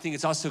 This is why I think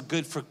it's also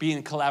good for being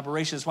in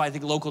collaboration. This is why I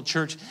think local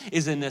church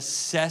is a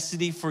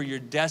necessity for your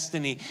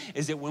destiny,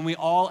 is that when we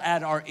all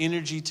add our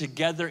energy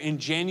together in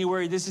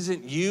January, this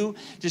isn't you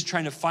just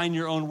trying to find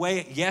your own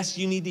way. Yes,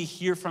 you need to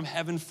hear from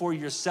heaven for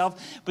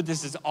yourself, but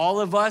this is all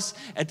of us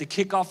at the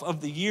kickoff of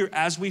the year.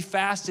 As we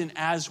fast and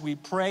as we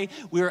pray,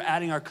 we are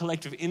adding our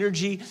collective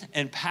energy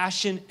and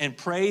passion and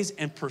praise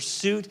and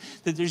pursuit,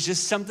 that there's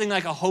just something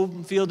like a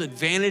home field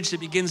advantage that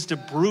begins to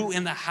brew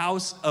in the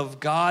house of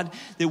God,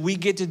 that we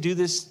get to do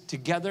this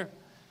together.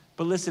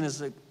 But listen,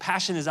 as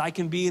passionate as I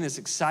can be and as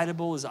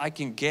excitable as I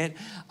can get,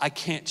 I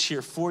can't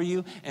cheer for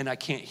you and I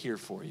can't hear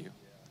for you.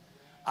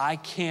 I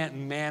can't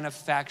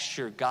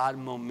manufacture God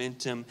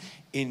momentum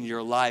in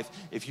your life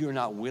if you're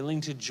not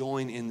willing to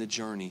join in the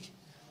journey.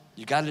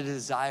 You got to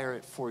desire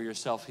it for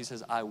yourself. He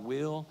says, I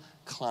will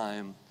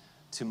climb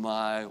to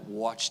my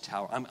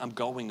watchtower. I'm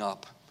going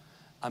up.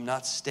 I'm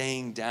not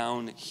staying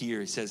down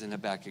here, he says in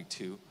Habakkuk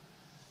 2.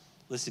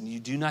 Listen, you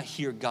do not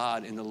hear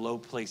God in the low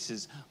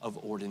places of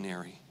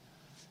ordinary,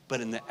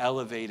 but in the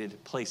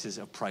elevated places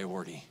of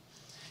priority.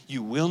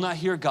 You will not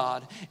hear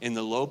God in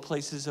the low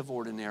places of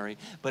ordinary,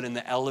 but in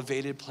the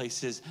elevated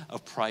places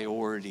of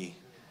priority.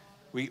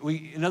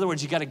 In other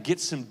words, you got to get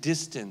some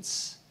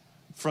distance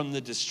from the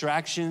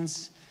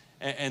distractions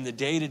and the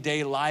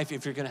day-to-day life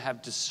if you're going to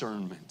have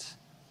discernment.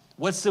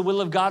 What's the will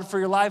of God for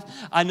your life?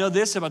 I know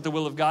this about the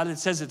will of God. It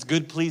says it's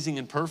good, pleasing,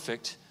 and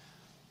perfect.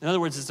 In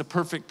other words, it's a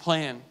perfect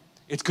plan.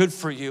 It's good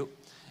for you.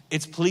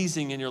 It's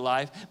pleasing in your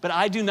life. But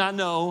I do not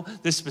know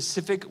the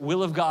specific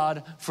will of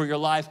God for your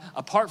life,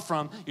 apart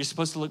from you're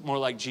supposed to look more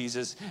like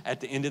Jesus at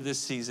the end of this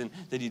season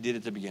than you did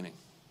at the beginning.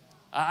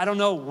 I don't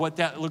know what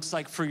that looks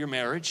like for your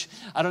marriage.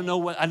 I know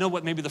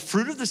what maybe the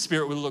fruit of the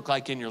Spirit would look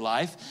like in your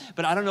life,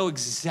 but I don't know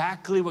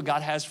exactly what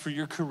God has for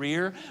your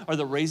career or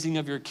the raising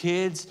of your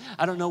kids.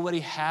 I don't know what he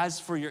has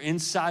for your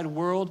inside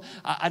world.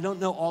 I don't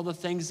know all the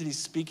things that he's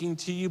speaking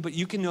to you, but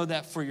you can know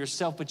that for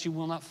yourself, but you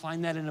will not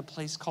find that in a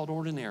place called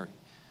ordinary.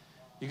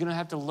 You're going to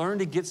have to learn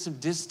to get some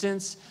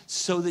distance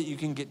so that you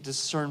can get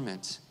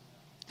discernment,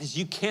 as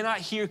you cannot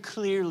hear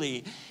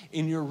clearly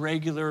in your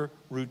regular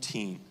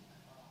routine.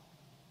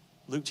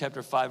 Luke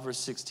chapter 5, verse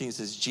 16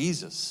 says,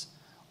 Jesus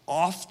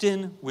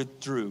often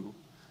withdrew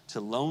to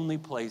lonely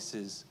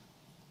places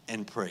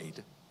and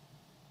prayed.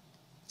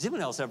 Is anyone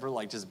else ever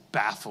just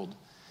baffled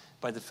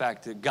by the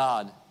fact that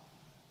God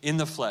in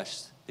the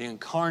flesh, the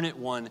incarnate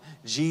one,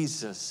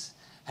 Jesus,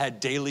 had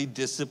daily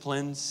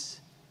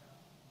disciplines?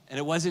 And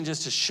it wasn't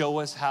just to show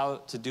us how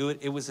to do it.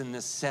 It was a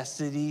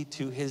necessity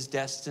to his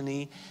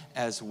destiny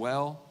as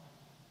well.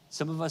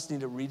 Some of us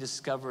need to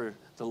rediscover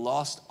the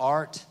lost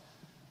art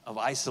of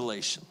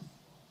isolation.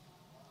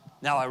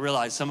 Now I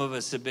realize some of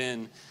us have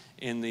been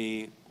in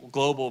the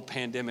global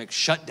pandemic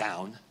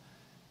shutdown,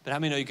 but how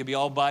many know you could be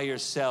all by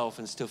yourself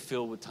and still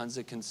filled with tons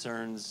of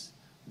concerns,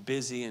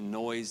 busy and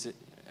noisy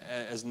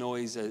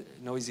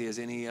as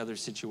any other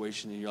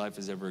situation in your life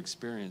has ever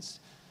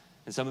experienced?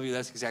 And some of you,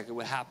 that's exactly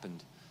what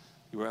happened.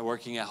 You were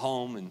working at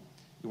home and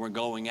you weren't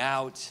going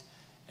out,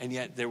 and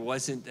yet there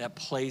wasn't that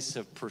place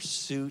of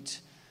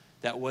pursuit.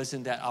 That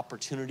wasn't that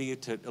opportunity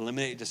to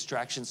eliminate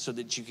distractions so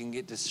that you can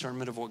get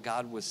discernment of what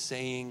God was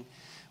saying.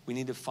 We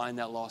need to find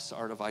that lost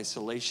art of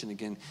isolation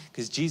again,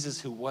 because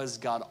Jesus, who was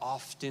God,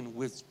 often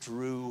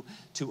withdrew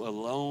to a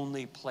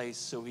lonely place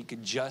so he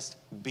could just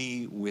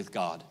be with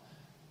God.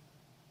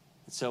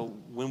 And so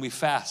when we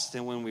fast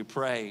and when we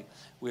pray,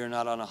 we are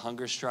not on a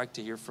hunger strike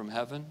to hear from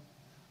heaven.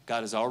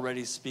 God is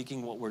already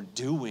speaking. What we're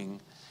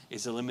doing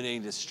is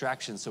eliminating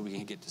distractions so we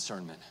can get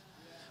discernment.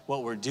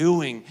 What we're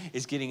doing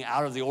is getting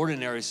out of the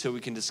ordinary so we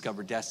can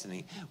discover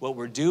destiny. What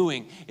we're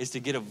doing is to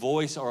get a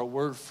voice or a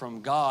word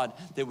from God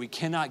that we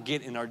cannot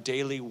get in our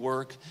daily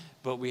work,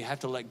 but we have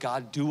to let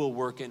God do a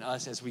work in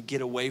us as we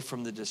get away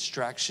from the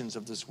distractions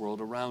of this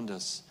world around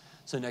us.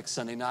 So next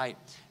Sunday night,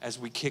 as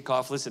we kick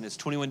off, listen, it's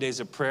 21 days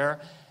of prayer,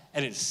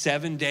 and it's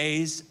 7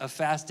 days of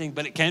fasting,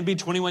 but it can be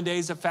 21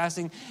 days of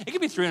fasting. It can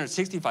be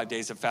 365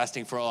 days of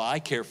fasting for all I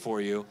care for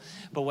you.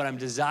 But what I'm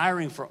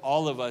desiring for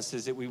all of us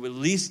is that we would at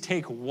least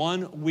take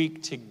 1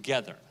 week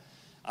together.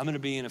 I'm going to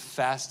be in a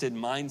fasted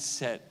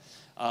mindset,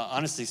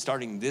 honestly,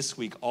 starting this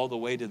week all the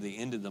way to the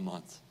end of the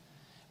month.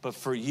 But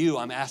for you,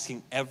 I'm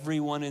asking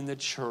everyone in the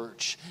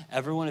church,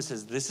 everyone that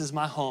says, this is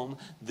my home,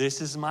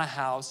 this is my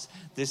house,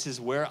 this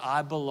is where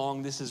I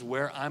belong, this is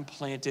where I'm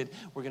planted.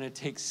 We're going to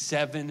take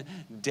 7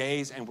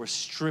 days and we're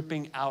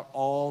stripping out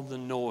all the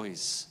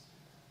noise.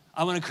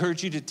 I want to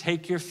encourage you to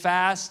take your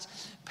fast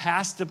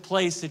past the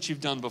place that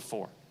you've done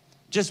before.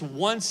 Just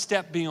one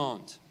step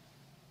beyond.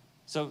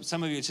 So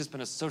some of you, it's just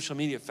been a social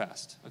media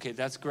fast. Okay,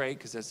 that's great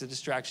because that's a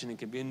distraction. It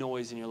can be a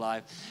noise in your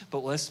life. But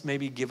let's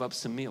maybe give up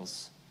some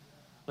meals.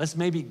 Let's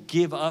maybe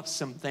give up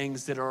some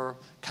things that are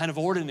kind of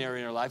ordinary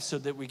in our life so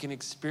that we can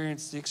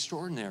experience the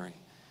extraordinary.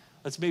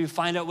 Let's maybe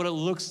find out what it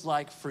looks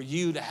like for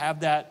you to have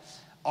that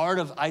art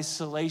of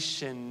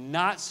isolation,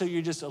 not so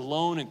you're just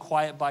alone and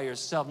quiet by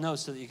yourself. No,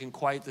 so that you can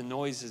quiet the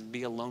noises and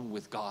be alone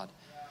with God.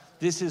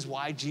 This is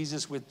why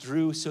Jesus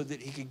withdrew, so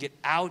that he could get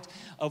out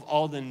of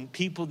all the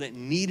people that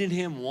needed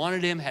him,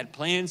 wanted him, had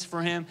plans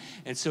for him,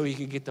 and so he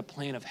could get the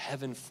plan of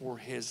heaven for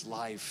his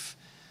life.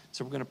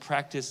 So we're going to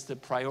practice the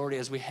priority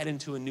as we head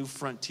into a new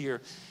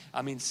frontier.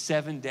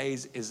 7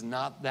 days is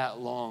not that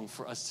long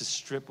for us to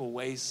strip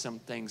away some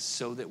things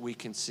so that we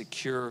can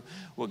secure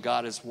what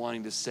God is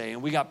wanting to say.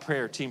 And we got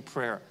prayer, team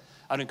prayer.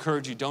 I'd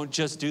encourage you, don't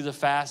just do the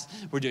fast.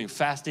 We're doing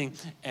fasting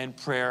and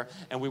prayer,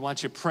 and we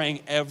want you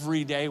praying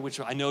every day,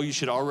 which I know you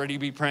should already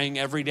be praying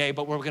every day,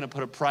 but we're going to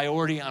put a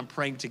priority on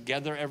praying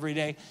together every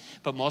day,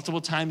 but multiple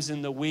times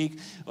in the week,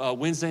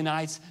 Wednesday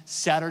nights,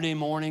 Saturday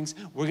mornings,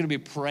 we're going to be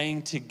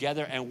praying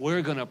together, and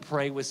we're going to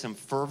pray with some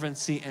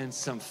fervency and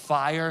some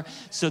fire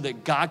so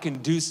that God can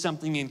do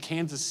something in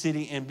Kansas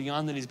City and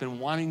beyond that he's been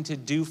wanting to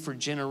do for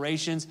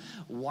generations.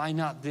 Why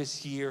not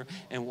this year,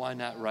 and why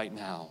not right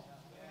now?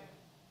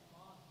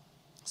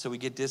 So we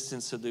get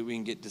distance so that we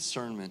can get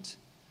discernment.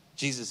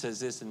 Jesus says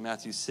this in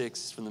Matthew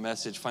 6 from the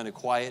Message, find a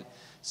quiet,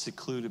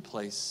 secluded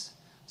place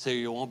so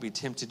you won't be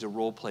tempted to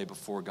role play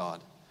before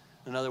God.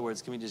 In other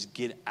words, can we just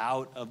get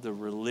out of the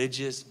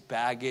religious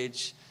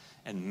baggage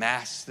and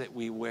masks that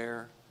we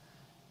wear,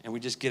 and we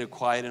just get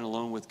quiet and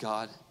alone with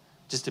God,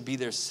 just to be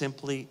there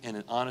simply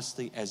and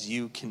honestly as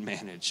you can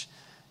manage.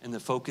 And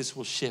the focus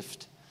will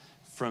shift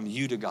from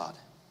you to God.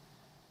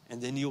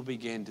 And then you'll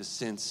begin to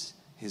sense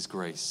his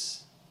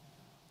grace.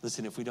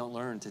 Listen, if we don't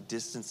learn to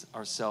distance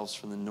ourselves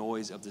from the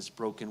noise of this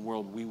broken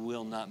world, we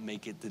will not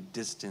make it the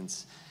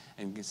distance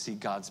and see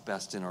God's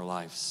best in our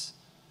lives.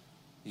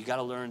 You got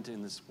to learn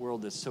in this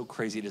world that's so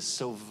crazy, it is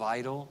so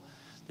vital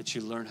that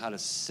you learn how to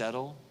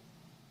settle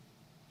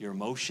your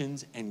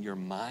emotions and your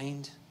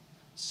mind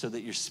so that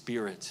your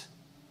spirit,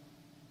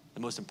 the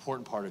most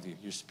important part of you,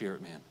 your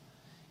spirit man,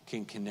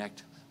 can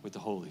connect with the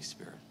Holy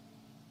Spirit.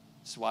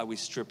 This is why we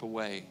strip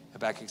away.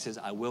 Habakkuk says,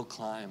 I will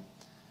climb.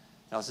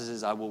 It also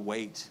says, I will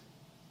wait.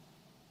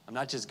 I'm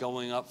not just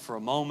going up for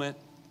a moment,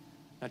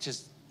 not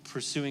just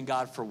pursuing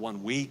God for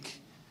 1 week.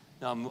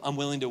 No, I'm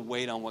willing to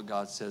wait on what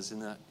God says. In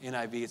the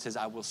NIV, it says,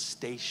 I will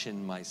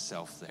station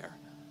myself there.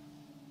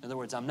 In other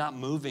words, I'm not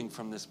moving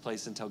from this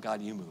place until,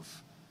 God, you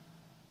move.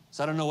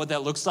 So I don't know what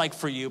that looks like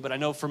for you, but I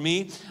know for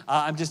me,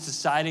 I'm just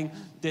deciding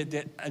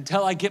that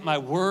until I get my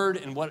word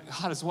and what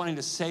God is wanting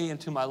to say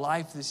into my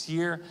life this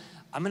year,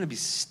 I'm going to be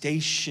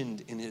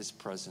stationed in his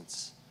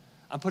presence.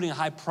 I'm putting a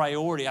high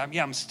priority.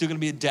 I'm still going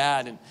to be a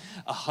dad and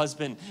a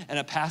husband and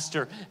a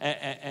pastor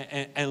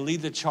and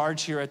lead the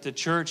charge here at the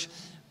church.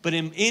 But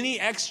in any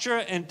extra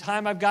and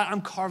time I've got,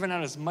 I'm carving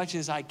out as much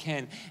as I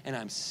can, and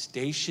I'm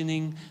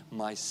stationing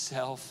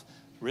myself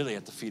really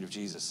at the feet of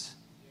Jesus.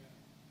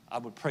 I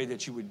would pray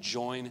that you would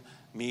join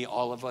me,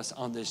 all of us,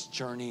 on this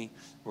journey.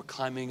 We're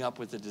climbing up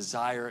with a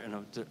desire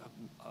and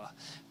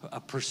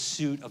a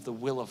pursuit of the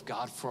will of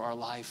God for our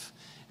life,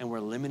 and we're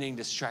eliminating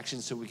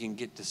distractions so we can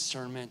get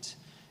discernment.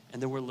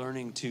 And then we're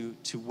learning to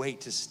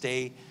wait, to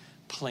stay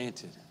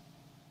planted.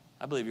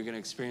 I believe you're going to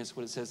experience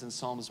what it says in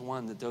Psalms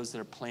 1, that those that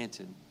are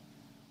planted,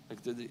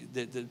 like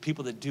the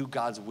people that do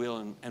God's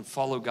will and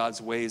follow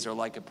God's ways are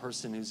like a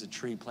person who's a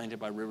tree planted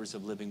by rivers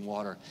of living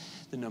water.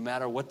 That no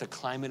matter what the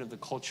climate of the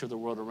culture of the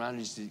world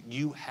around you,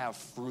 you have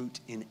fruit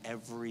in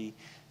every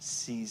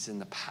season.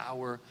 The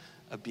power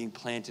of being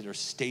planted or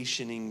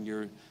stationing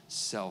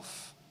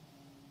yourself.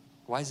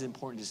 Why is it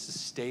important just to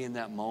stay in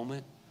that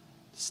moment,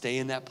 stay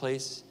in that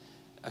place?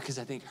 Because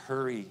I think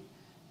hurry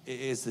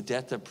is the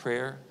death of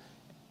prayer.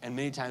 And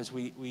many times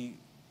we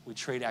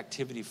trade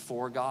activity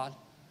for God.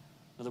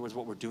 In other words,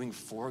 what we're doing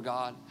for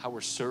God, how we're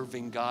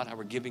serving God, how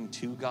we're giving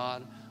to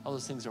God. All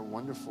those things are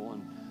wonderful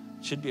and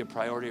should be a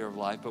priority of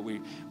life, but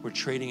we're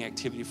trading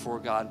activity for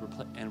God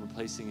and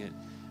replacing it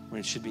when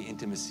it should be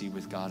intimacy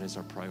with God as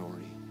our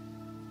priority.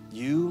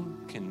 You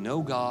can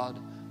know God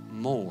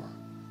more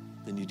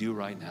than you do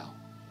right now.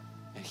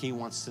 And he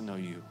wants to know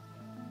you.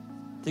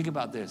 Think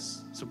about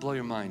this. So blow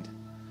your mind.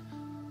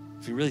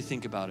 If you really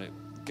think about it,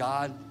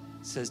 God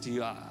says to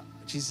you,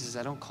 Jesus says,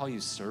 I don't call you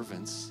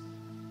servants.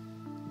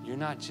 You're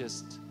not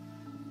just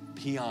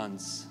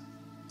peons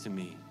to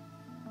me.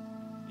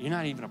 You're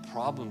not even a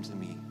problem to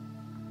me.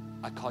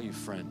 I call you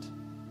friend.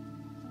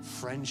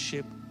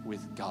 Friendship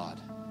with God.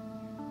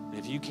 And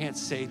if you can't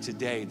say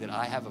today that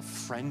I have a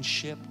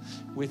friendship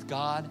with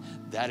God,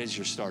 that is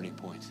your starting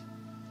point.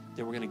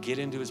 That we're going to get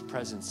into his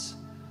presence.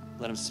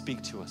 Let him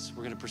speak to us.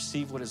 We're going to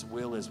perceive what his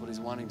will is, what he's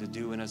wanting to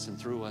do in us and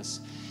through us.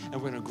 And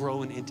we're going to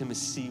grow in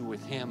intimacy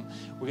with him.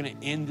 We're going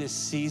to end this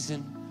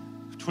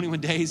season, 21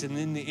 days, and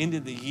then the end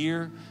of the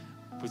year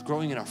with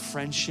growing in our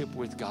friendship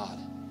with God.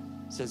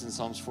 It says in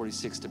Psalms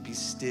 46 to be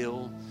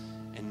still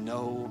and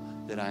know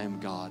that I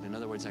am God. In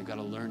other words, I've got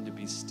to learn to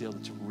be still,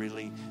 to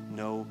really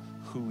know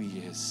who he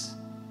is.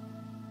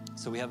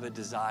 So we have a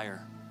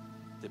desire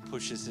that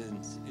pushes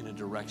in a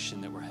direction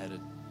that we're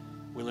headed.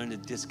 We learn to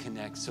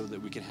disconnect so that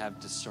we can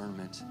have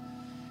discernment.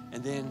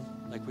 And then,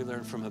 like we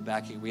learned from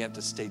Habakkuk, we have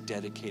to stay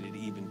dedicated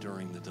even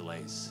during the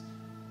delays.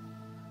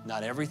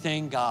 Not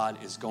everything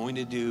God is going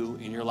to do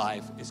in your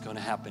life is going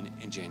to happen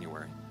in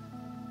January.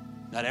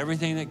 Not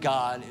everything that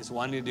God is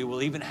wanting to do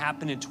will even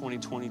happen in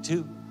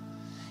 2022.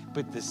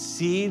 But the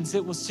seeds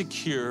that will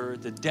secure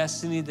the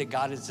destiny that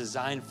God has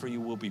designed for you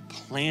will be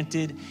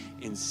planted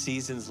in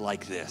seasons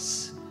like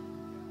this.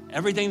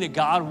 Everything that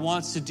God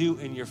wants to do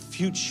in your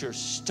future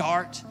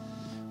start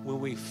when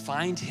we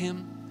find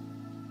him,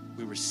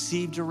 we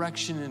receive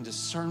direction and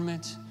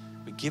discernment,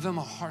 we give him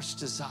a heart's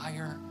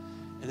desire,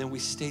 and then we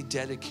stay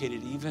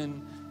dedicated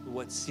even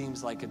what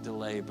seems like a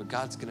delay, but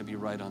God's gonna be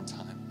right on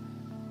time.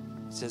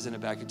 It says in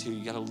Habakkuk 2,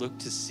 you gotta look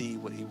to see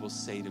what he will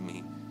say to me.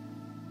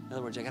 In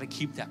other words, I gotta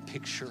keep that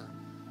picture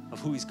of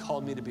who he's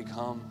called me to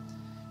become,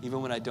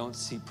 even when I don't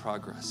see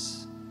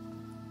progress.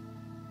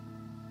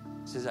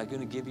 It says, I'm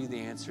gonna give you the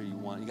answer you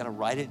want. You gotta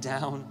write it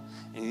down,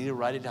 and you need to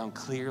write it down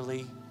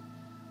clearly,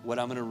 what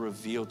I'm gonna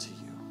reveal to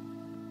you.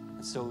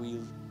 And so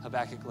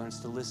Habakkuk learns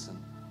to listen.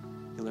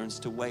 He learns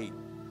to wait.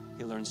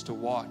 He learns to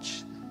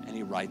watch, and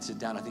he writes it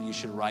down. I think you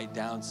should write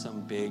down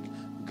some big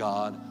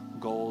God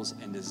goals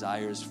and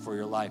desires for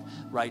your life.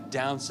 Write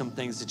down some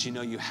things that you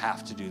know you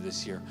have to do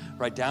this year.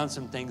 Write down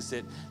some things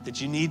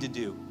that you need to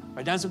do.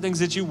 Write down some things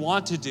that you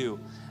want to do.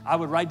 I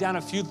would write down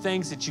a few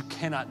things that you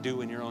cannot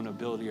do in your own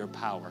ability or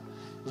power.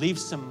 Leave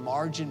some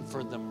margin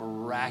for the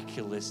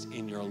miraculous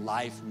in your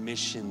life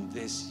mission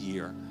this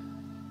year.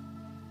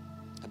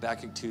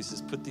 Habakkuk 2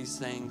 says, but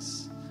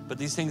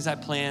these things I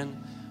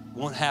plan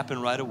won't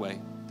happen right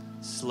away.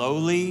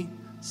 Slowly,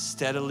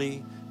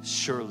 steadily,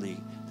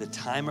 surely, the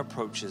time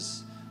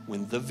approaches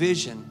when the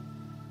vision,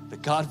 the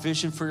God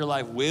vision for your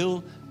life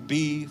will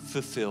be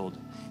fulfilled.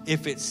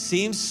 If it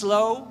seems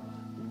slow,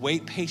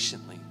 wait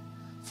patiently,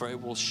 for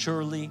it will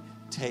surely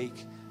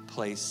take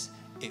place.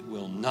 It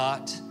will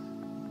not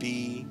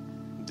be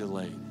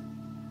delayed.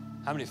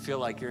 How many feel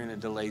like you're in a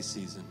delay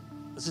season?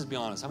 Let's just be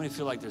honest. How many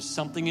feel like there's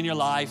something in your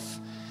life,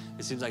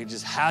 it seems like it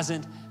just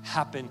hasn't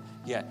happened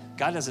yet?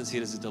 God doesn't see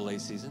it as a delay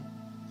season.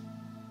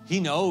 He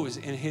knows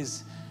in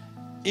his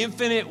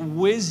infinite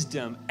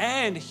wisdom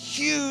and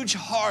huge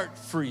heart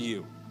for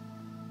you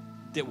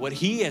that what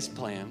he has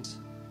planned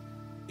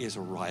is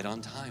right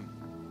on time.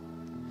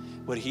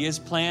 What he has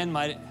planned,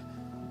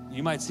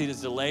 you might see it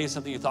as delay,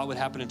 something you thought would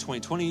happen in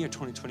 2020 or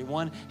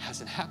 2021,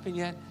 hasn't happened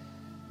yet.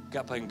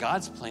 But in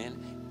God's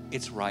plan,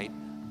 it's right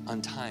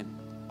on time.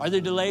 Are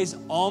there delays?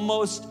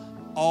 Almost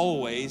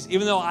always,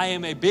 even though I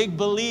am a big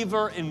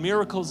believer in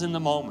miracles in the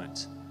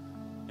moment.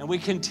 And we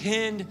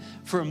contend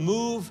for a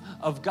move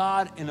of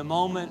God in a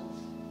moment.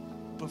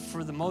 But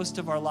for the most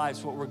of our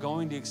lives, what we're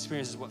going to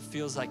experience is what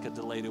feels like a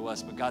delay to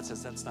us. But God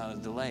says that's not a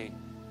delay.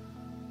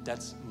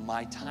 That's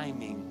my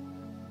timing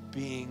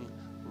being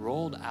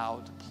rolled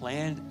out,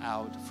 planned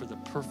out for the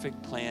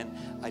perfect plan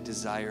I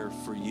desire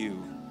for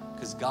you.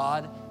 Because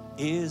God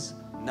is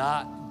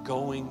not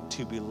going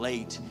to be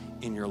late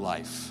in your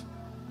life.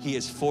 He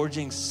is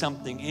forging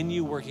something in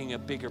you, working a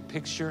bigger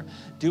picture,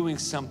 doing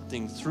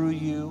something through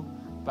you.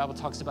 The Bible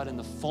talks about in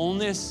the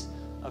fullness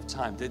of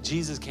time, that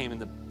Jesus came in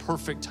the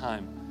perfect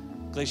time.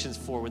 Galatians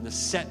 4, when the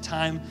set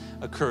time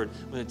occurred,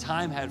 when the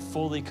time had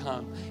fully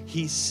come,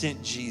 he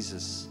sent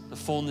Jesus, the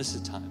fullness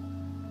of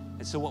time.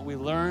 And so what we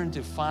learn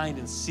to find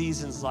in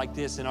seasons like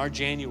this in our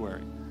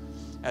January,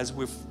 as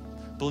we're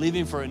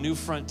believing for a new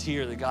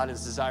frontier that God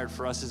has desired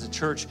for us as a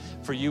church,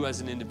 for you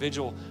as an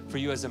individual, for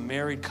you as a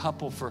married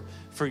couple,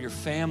 for your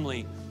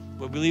family,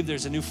 we believe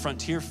there's a new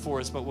frontier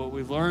for us. But what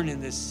we've learned in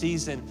this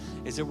season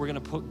is that we're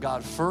going to put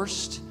God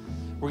first.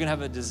 We're going to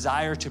have a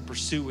desire to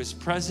pursue his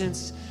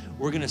presence.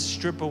 We're going to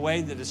strip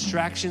away the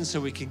distractions so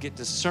we can get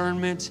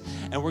discernment.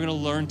 And we're going to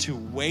learn to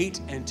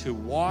wait and to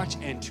watch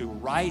and to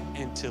write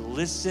and to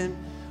listen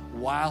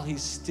while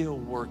he's still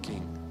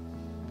working.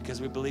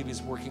 Because we believe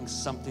he's working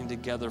something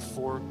together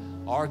for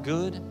our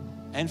good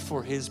and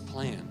for his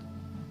plan.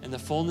 In the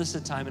fullness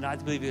of time, and I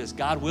believe this,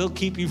 God will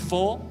keep you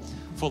full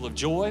of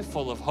joy,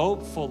 full of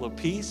hope, full of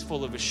peace,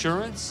 full of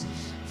assurance,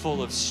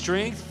 full of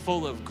strength,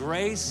 full of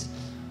grace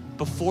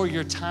before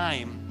your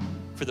time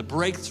for the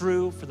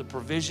breakthrough, for the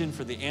provision,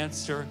 for the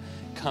answer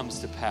comes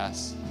to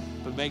pass.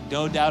 But make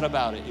no doubt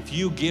about it, if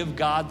you give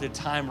God the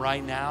time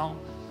right now,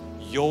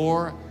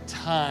 your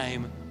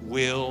time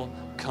will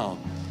come.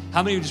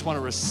 How many of you just want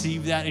to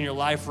receive that in your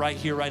life right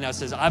here, right now? It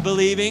says, I'm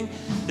believing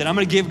that I'm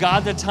going to give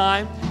God the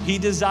time he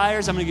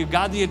desires. I'm going to give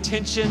God the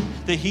attention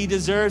that he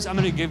deserves. I'm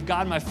going to give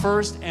God my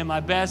first and my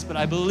best, but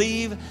I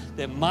believe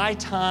that my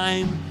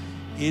time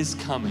is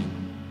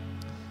coming.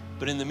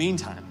 But in the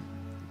meantime,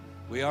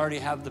 we already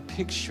have the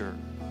picture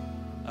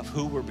of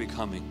who we're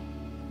becoming.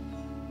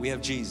 We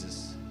have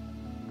Jesus.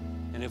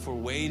 And if we're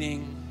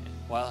waiting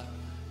while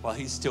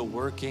he's still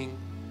working,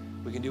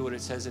 we can do what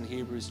it says in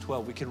Hebrews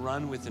 12. We can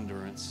run with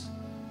endurance.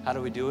 How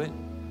do we do it?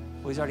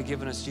 Well, he's already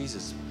given us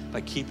Jesus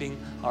by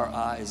keeping our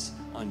eyes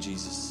on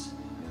Jesus.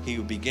 He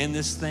who began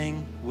this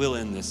thing will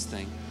end this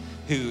thing.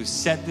 He who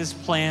set this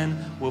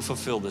plan will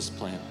fulfill this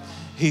plan.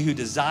 He who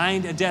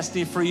designed a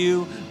destiny for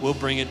you will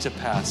bring it to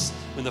pass.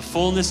 When the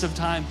fullness of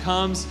time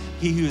comes,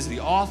 he who is the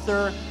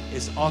author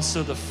is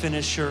also the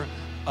finisher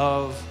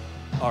of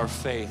our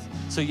faith.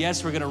 So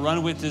yes, we're going to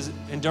run with this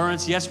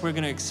endurance. Yes, we're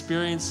going to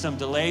experience some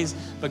delays,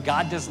 but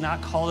God does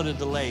not call it a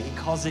delay. He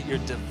calls it your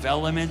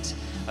development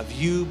of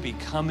you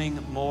becoming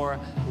more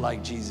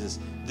like Jesus.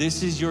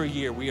 This is your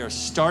year. We are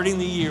starting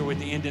the year with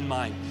the end in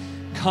mind.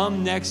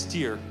 Come next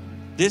year,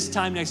 this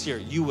time next year,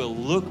 you will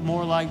look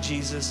more like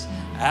Jesus,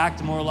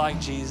 act more like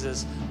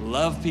Jesus,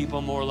 love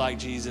people more like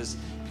Jesus,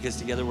 because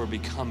together we're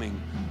becoming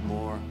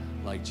more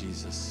like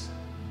Jesus.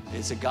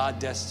 It's a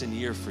God-destined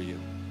year for you.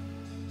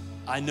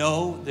 I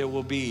know there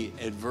will be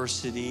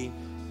adversity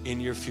in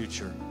your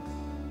future.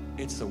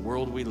 It's the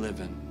world we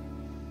live in.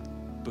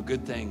 But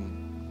good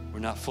thing, we're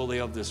not fully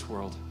of this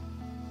world.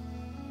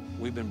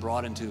 We've been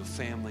brought into a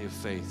family of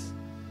faith.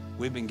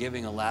 We've been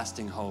giving a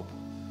lasting hope.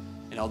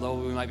 And although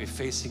we might be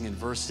facing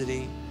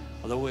adversity,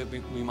 although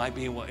we might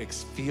be in what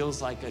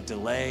feels like a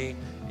delay,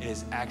 it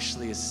is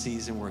actually a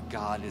season where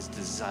God is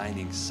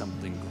designing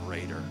something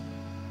greater.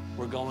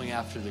 We're going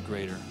after the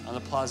greater. On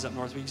the plaza up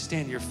north, will you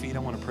stand to your feet? I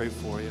want to pray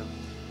for you.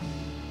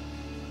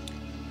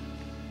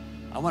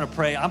 I want to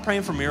pray. I'm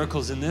praying for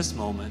miracles in this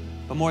moment.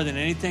 But more than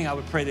anything, I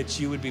would pray that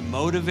you would be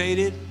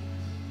motivated,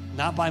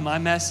 not by my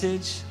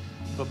message,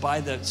 but by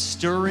the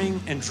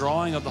stirring and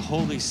drawing of the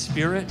Holy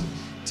Spirit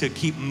to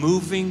keep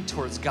moving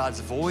towards God's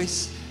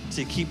voice,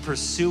 to keep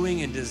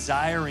pursuing and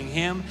desiring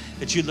Him,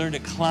 that you learn to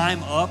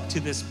climb up to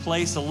this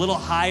place a little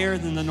higher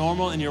than the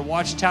normal in your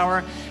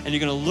watchtower, and you're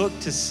going to look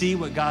to see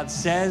what God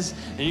says,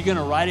 and you're going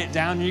to write it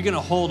down, and you're going to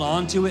hold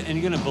on to it, and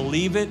you're going to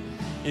believe it.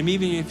 And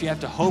even if you have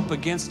to hope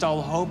against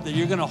all hope, that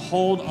you're going to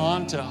hold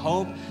on to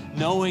hope,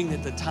 knowing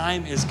that the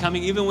time is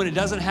coming. Even when it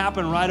doesn't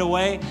happen right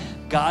away,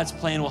 God's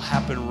plan will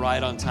happen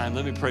right on time.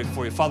 Let me pray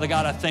for you. Father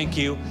God, I thank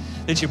you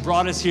that you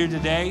brought us here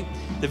today,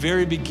 the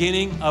very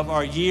beginning of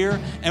our year,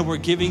 and we're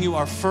giving you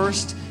our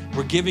first.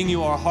 We're giving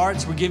you our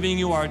hearts. We're giving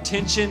you our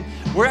attention.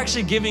 We're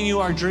actually giving you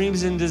our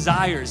dreams and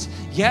desires.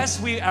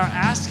 Yes, we are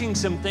asking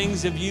some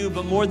things of you,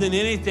 but more than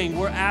anything,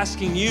 we're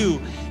asking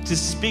you to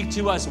speak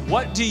to us.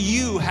 What do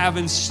you have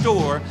in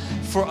store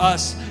for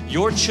us,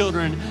 your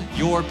children,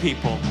 your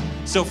people?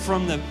 So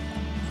from the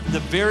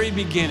very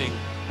beginning,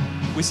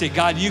 we say,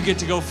 God, you get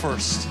to go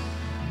first.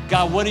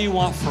 God, what do you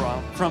want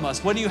from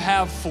us? What do you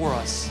have for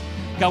us?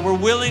 God, we're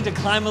willing to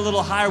climb a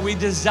little higher. We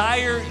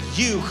desire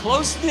you,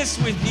 closeness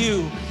with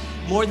you,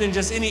 more than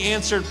just any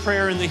answered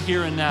prayer in the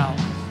here and now.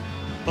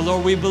 But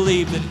Lord, we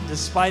believe that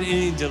despite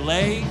any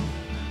delay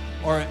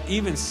or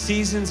even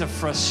seasons of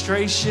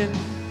frustration,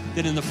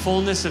 that in the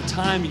fullness of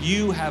time,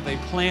 you have a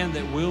plan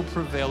that will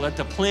prevail. Let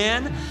the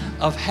plan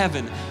of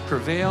heaven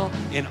prevail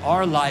in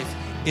our life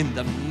in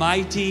the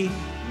mighty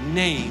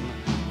name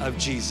of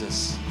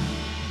Jesus.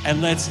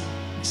 And let's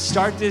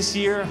start this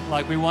year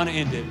like we want to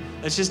end it.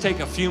 Let's just take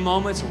a few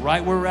moments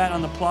right where we're at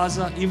on the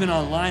plaza, even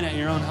online at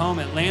your own home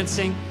at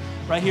Lansing,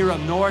 right here up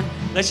north.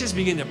 Let's just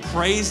begin to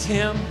praise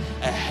Him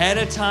ahead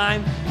of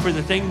time for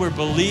the thing we're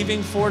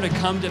believing for to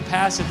come to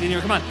pass at the end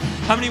of the year. Come on,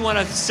 how many want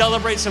to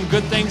celebrate some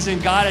good things in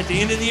God at the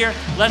end of the year?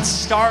 Let's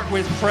start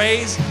with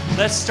praise.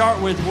 Let's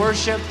start with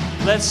worship.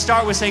 Let's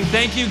start with saying,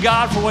 thank you,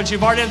 God, for what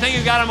you've already done. Thank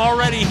you, God, I'm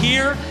already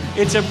here.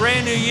 It's a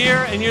brand new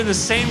year, and you're the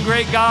same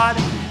great God,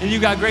 and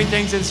you've got great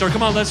things in store.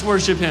 Come on, let's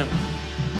worship Him.